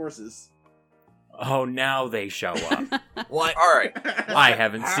warlord's forces. Oh, now they show up. What? Alright. I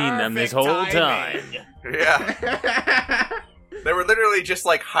haven't seen them this whole Perfect time. timing. Yeah. They were literally just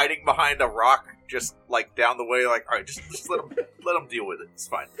like hiding behind a rock, just like down the way. Like, all right, just let them deal with it. It's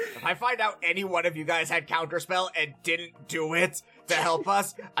fine. If I find out any one of you guys had counterspell and didn't do it to help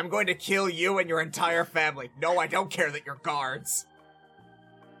us, I'm going to kill you and your entire family. No, I don't care that you're guards.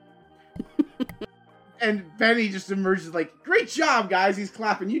 And Benny just emerges like, "Great job, guys!" He's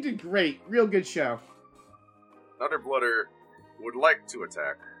clapping. You did great. Real good show. Nutter Bludder would like to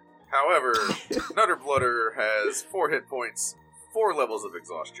attack. However, Nutter Bludder has 4 hit points, 4 levels of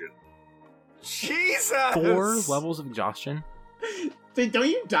exhaustion. Jesus! 4 levels of exhaustion? Don't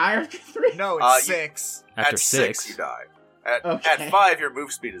you die after 3? No, it's You- 6. After At 6? you die. At Okay. 5, your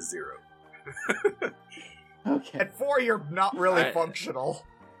move speed is 0. Okay. At 4, you're not really I- functional.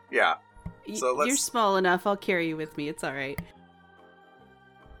 Yeah. So let's- You're small enough. I'll carry you with me. It's all right.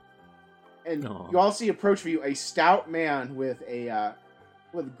 And Aw. you all see approach for you a stout man with a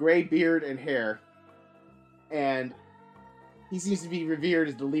with gray beard and hair, and he seems to be revered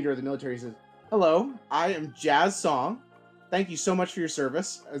as the leader of the military. He says, "Hello, I am Jazz Song. Thank you so much for your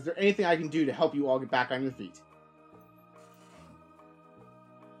service. Is there anything I can do to help you all get back on your feet?"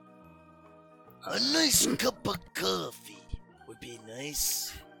 A nice cup of coffee would be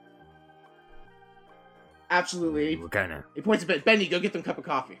nice. Absolutely. What kind of... He points at Benny. Go get them a cup of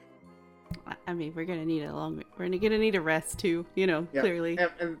coffee. I mean, we're gonna need a rest too. You know, Yeah. clearly,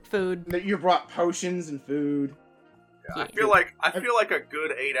 And food. you brought potions and food. I feel like a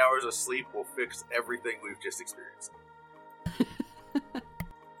good 8 hours of sleep will fix everything we've just experienced.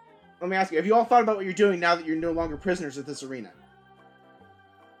 Let me ask you: have you all thought about what you're doing now that you're no longer prisoners at this arena?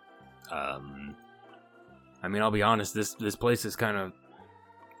 I mean, I'll be honest, this place is kind of...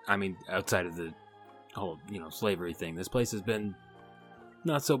 I mean, outside of the whole, slavery thing, this place has been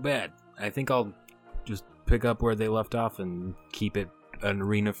not so bad. I think I'll just pick up where they left off and keep it an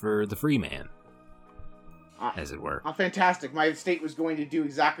arena for the free man, as it were. Fantastic. My estate was going to do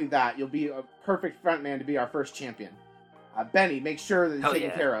exactly that. You'll be a perfect front man to be our first champion. Benny, make sure that it's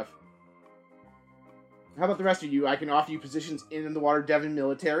taken care of. How about the rest of you? I can offer you positions in the Water Devon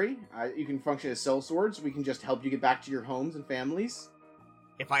military. You can function as sellswords. We can just help you get back to your homes and families.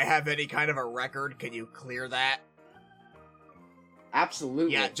 If I have any kind of a record, can you clear that?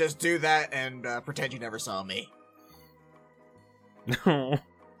 Absolutely. Yeah, just do that and pretend you never saw me. No.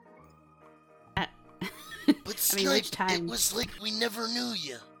 But I mean, which Snipe, time? it was like we never knew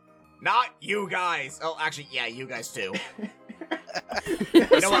you. Not you guys. Oh, actually, yeah, you guys too.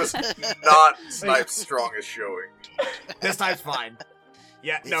 This was not Snipe's strongest showing. This time's fine.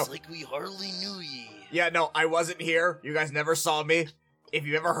 Yeah, It's no. like we hardly knew ye. Yeah, no, I wasn't here. You guys never saw me. If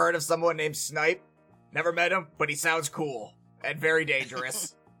you ever heard of someone named Snipe, never met him, but he sounds cool and very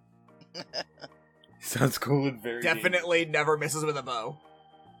dangerous. Sounds cool and very Definitely never misses with a bow.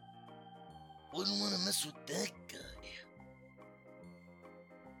 Wouldn't want to mess with that guy.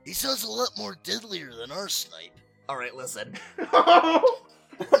 He sounds a lot more deadlier than our Snipe. Alright, listen. Oh,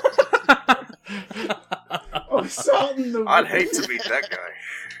 salt in the I'd hate to meet that guy.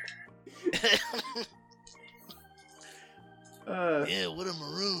 Yeah, what a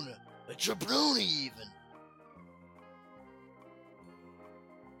maroon. A jabroni, even.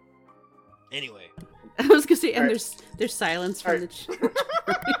 Anyway. I was gonna say, and Alright. there's silence from Alright. the.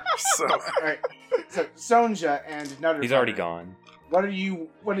 So, Alright, so Sonja and Nutter. He's already gone. What did you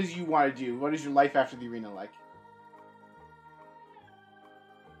want to do? What is your life after the arena like?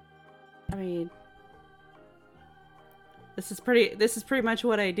 I mean, this is pretty much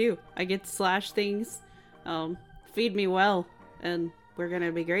what I do. I get to slash things, feed me well, and we're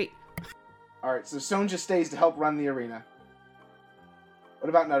gonna be great. Alright, so Sonja stays to help run the arena. What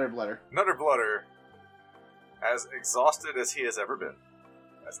about Nutterblutter? Nutterblutter, as exhausted as he has ever been,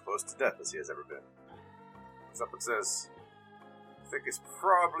 as close to death as he has ever been, comes up and says, I think it's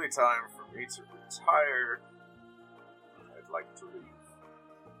probably time for me to retire. I'd like to leave.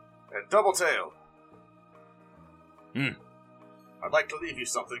 And Doubletail. I'd like to leave you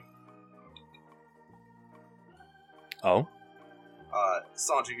something. Oh?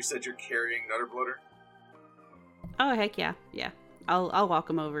 Sanja, you said you're carrying Nutterblutter? Oh heck yeah, yeah. I'll walk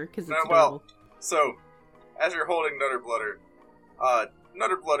him over because it's Well, adorable. so, as you're holding Nutterblutter,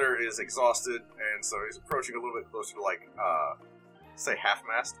 Nutterblutter is exhausted, and so he's approaching a little bit closer to, like, say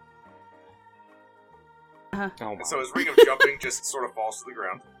half-mast. Oh And so his ring of jumping just sort of falls to the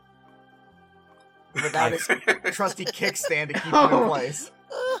ground. Without his trusty kickstand to keep him in place.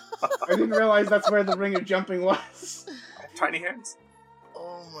 I didn't realize that's where the ring of jumping was. Tiny hands.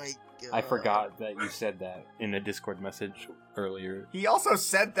 Oh my god. I forgot that you said that in a Discord message earlier. He also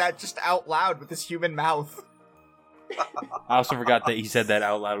said that just out loud with his human mouth. I also forgot that he said that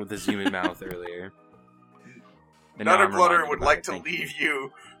out loud with his human mouth earlier. And now I'm Nutterblutter reminded would about like it. to Thank you. leave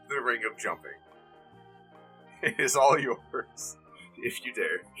you the ring of jumping. It is all yours, if you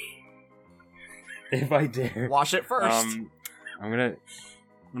dare. If I dare. Wash it first. I'm gonna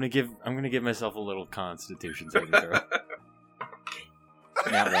give myself a little Constitution saving throw.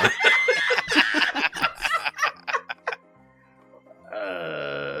 Not one.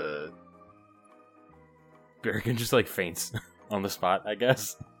 Berrigan just like faints on the spot, I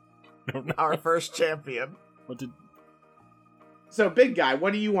guess. I don't know. Our first champion. What did? So, big guy,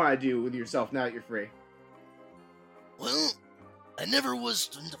 what do you want to do with yourself now that you're free? Well, I never was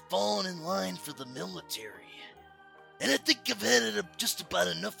into falling in line for the military. And I think I've had it just about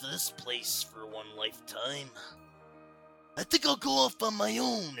enough of this place for one lifetime. I think I'll go off on my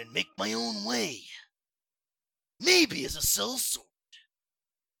own and make my own way. Maybe as a sellsword.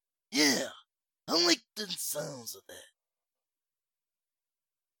 Yeah, I like the sounds of that.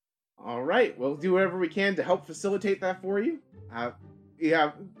 All right, we'll do whatever we can to help facilitate that for you.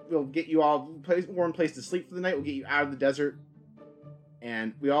 Yeah, we'll get you all a warm place to sleep for the night. We'll get you out of the desert,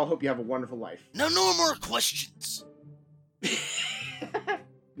 and we all hope you have a wonderful life. Now, no more questions.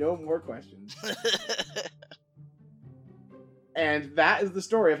 No more questions. And that is the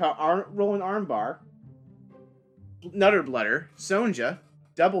story of how Roland Armbar, Nutterblutter, Sonja,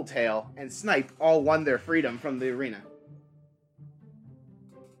 Doubletail, and Snipe all won their freedom from the arena.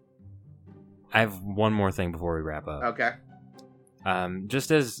 I have one more thing before we wrap up. Okay.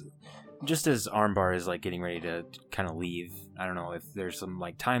 Just as Armbar is like getting ready to kind of leave, I don't know if there's some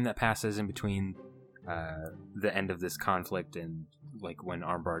like time that passes in between the end of this conflict and like when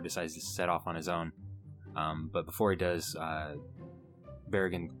Armbar decides to set off on his own. But before he does,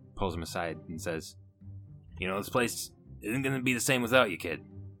 Berrigan pulls him aside and says, "You know, this place isn't going to be the same without you, kid."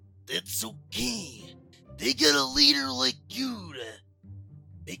 That's okay. They got a leader like you to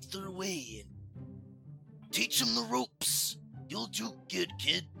make their way and teach them the ropes. You'll do good,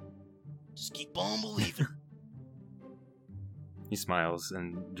 kid. Just keep on believing. He smiles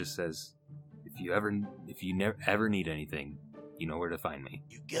and just says, if you ever need anything, you know where to find me.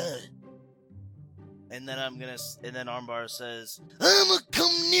 You got it. And then Armbar says, I'ma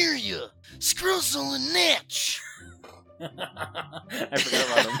come near you, Scruzzle and Natch. I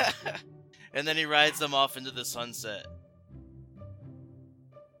forgot about him. and then he rides them off into the sunset.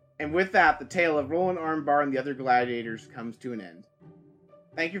 And with that, the tale of Roland Armbar and the other gladiators comes to an end.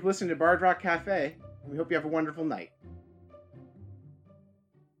 Thank you for listening to Bard Rock Cafe, and we hope you have a wonderful night.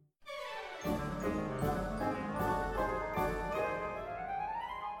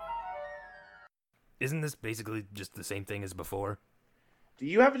 Isn't this basically just the same thing as before? Do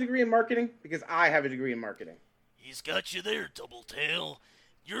you have a degree in marketing? Because I have a degree in marketing. He's got you there, Doubletail.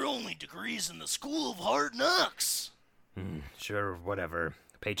 Your only degree's in the School of Hard Knocks. Sure, whatever.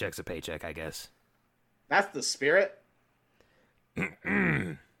 Paycheck's a paycheck, I guess. That's the spirit.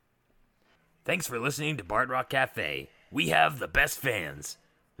 Thanks for listening to Bard Rock Cafe. We have the best fans.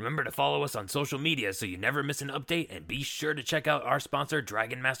 Remember to follow us on social media so you never miss an update, and be sure to check out our sponsor,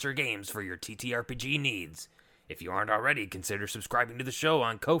 Dragon Master Games, for your TTRPG needs. If you aren't already, consider subscribing to the show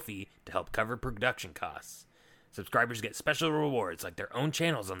on Ko-fi to help cover production costs. Subscribers get special rewards like their own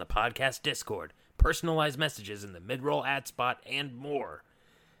channels on the podcast Discord, personalized messages in the mid-roll ad spot, and more.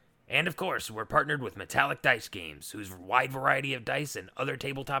 And of course, we're partnered with Metallic Dice Games, whose wide variety of dice and other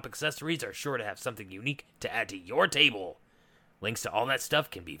tabletop accessories are sure to have something unique to add to your table. Links to all that stuff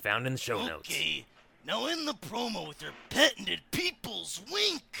can be found in the show notes. Okay, now in the promo with your patented people's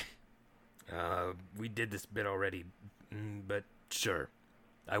wink. We did this bit already, but sure.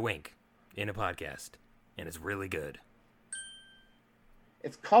 I wink in a podcast, and it's really good.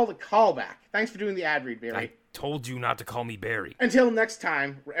 It's called a callback. Thanks for doing the ad read, Barry. I told you not to call me Barry. Until next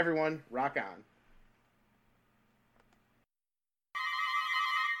time, everyone, rock on.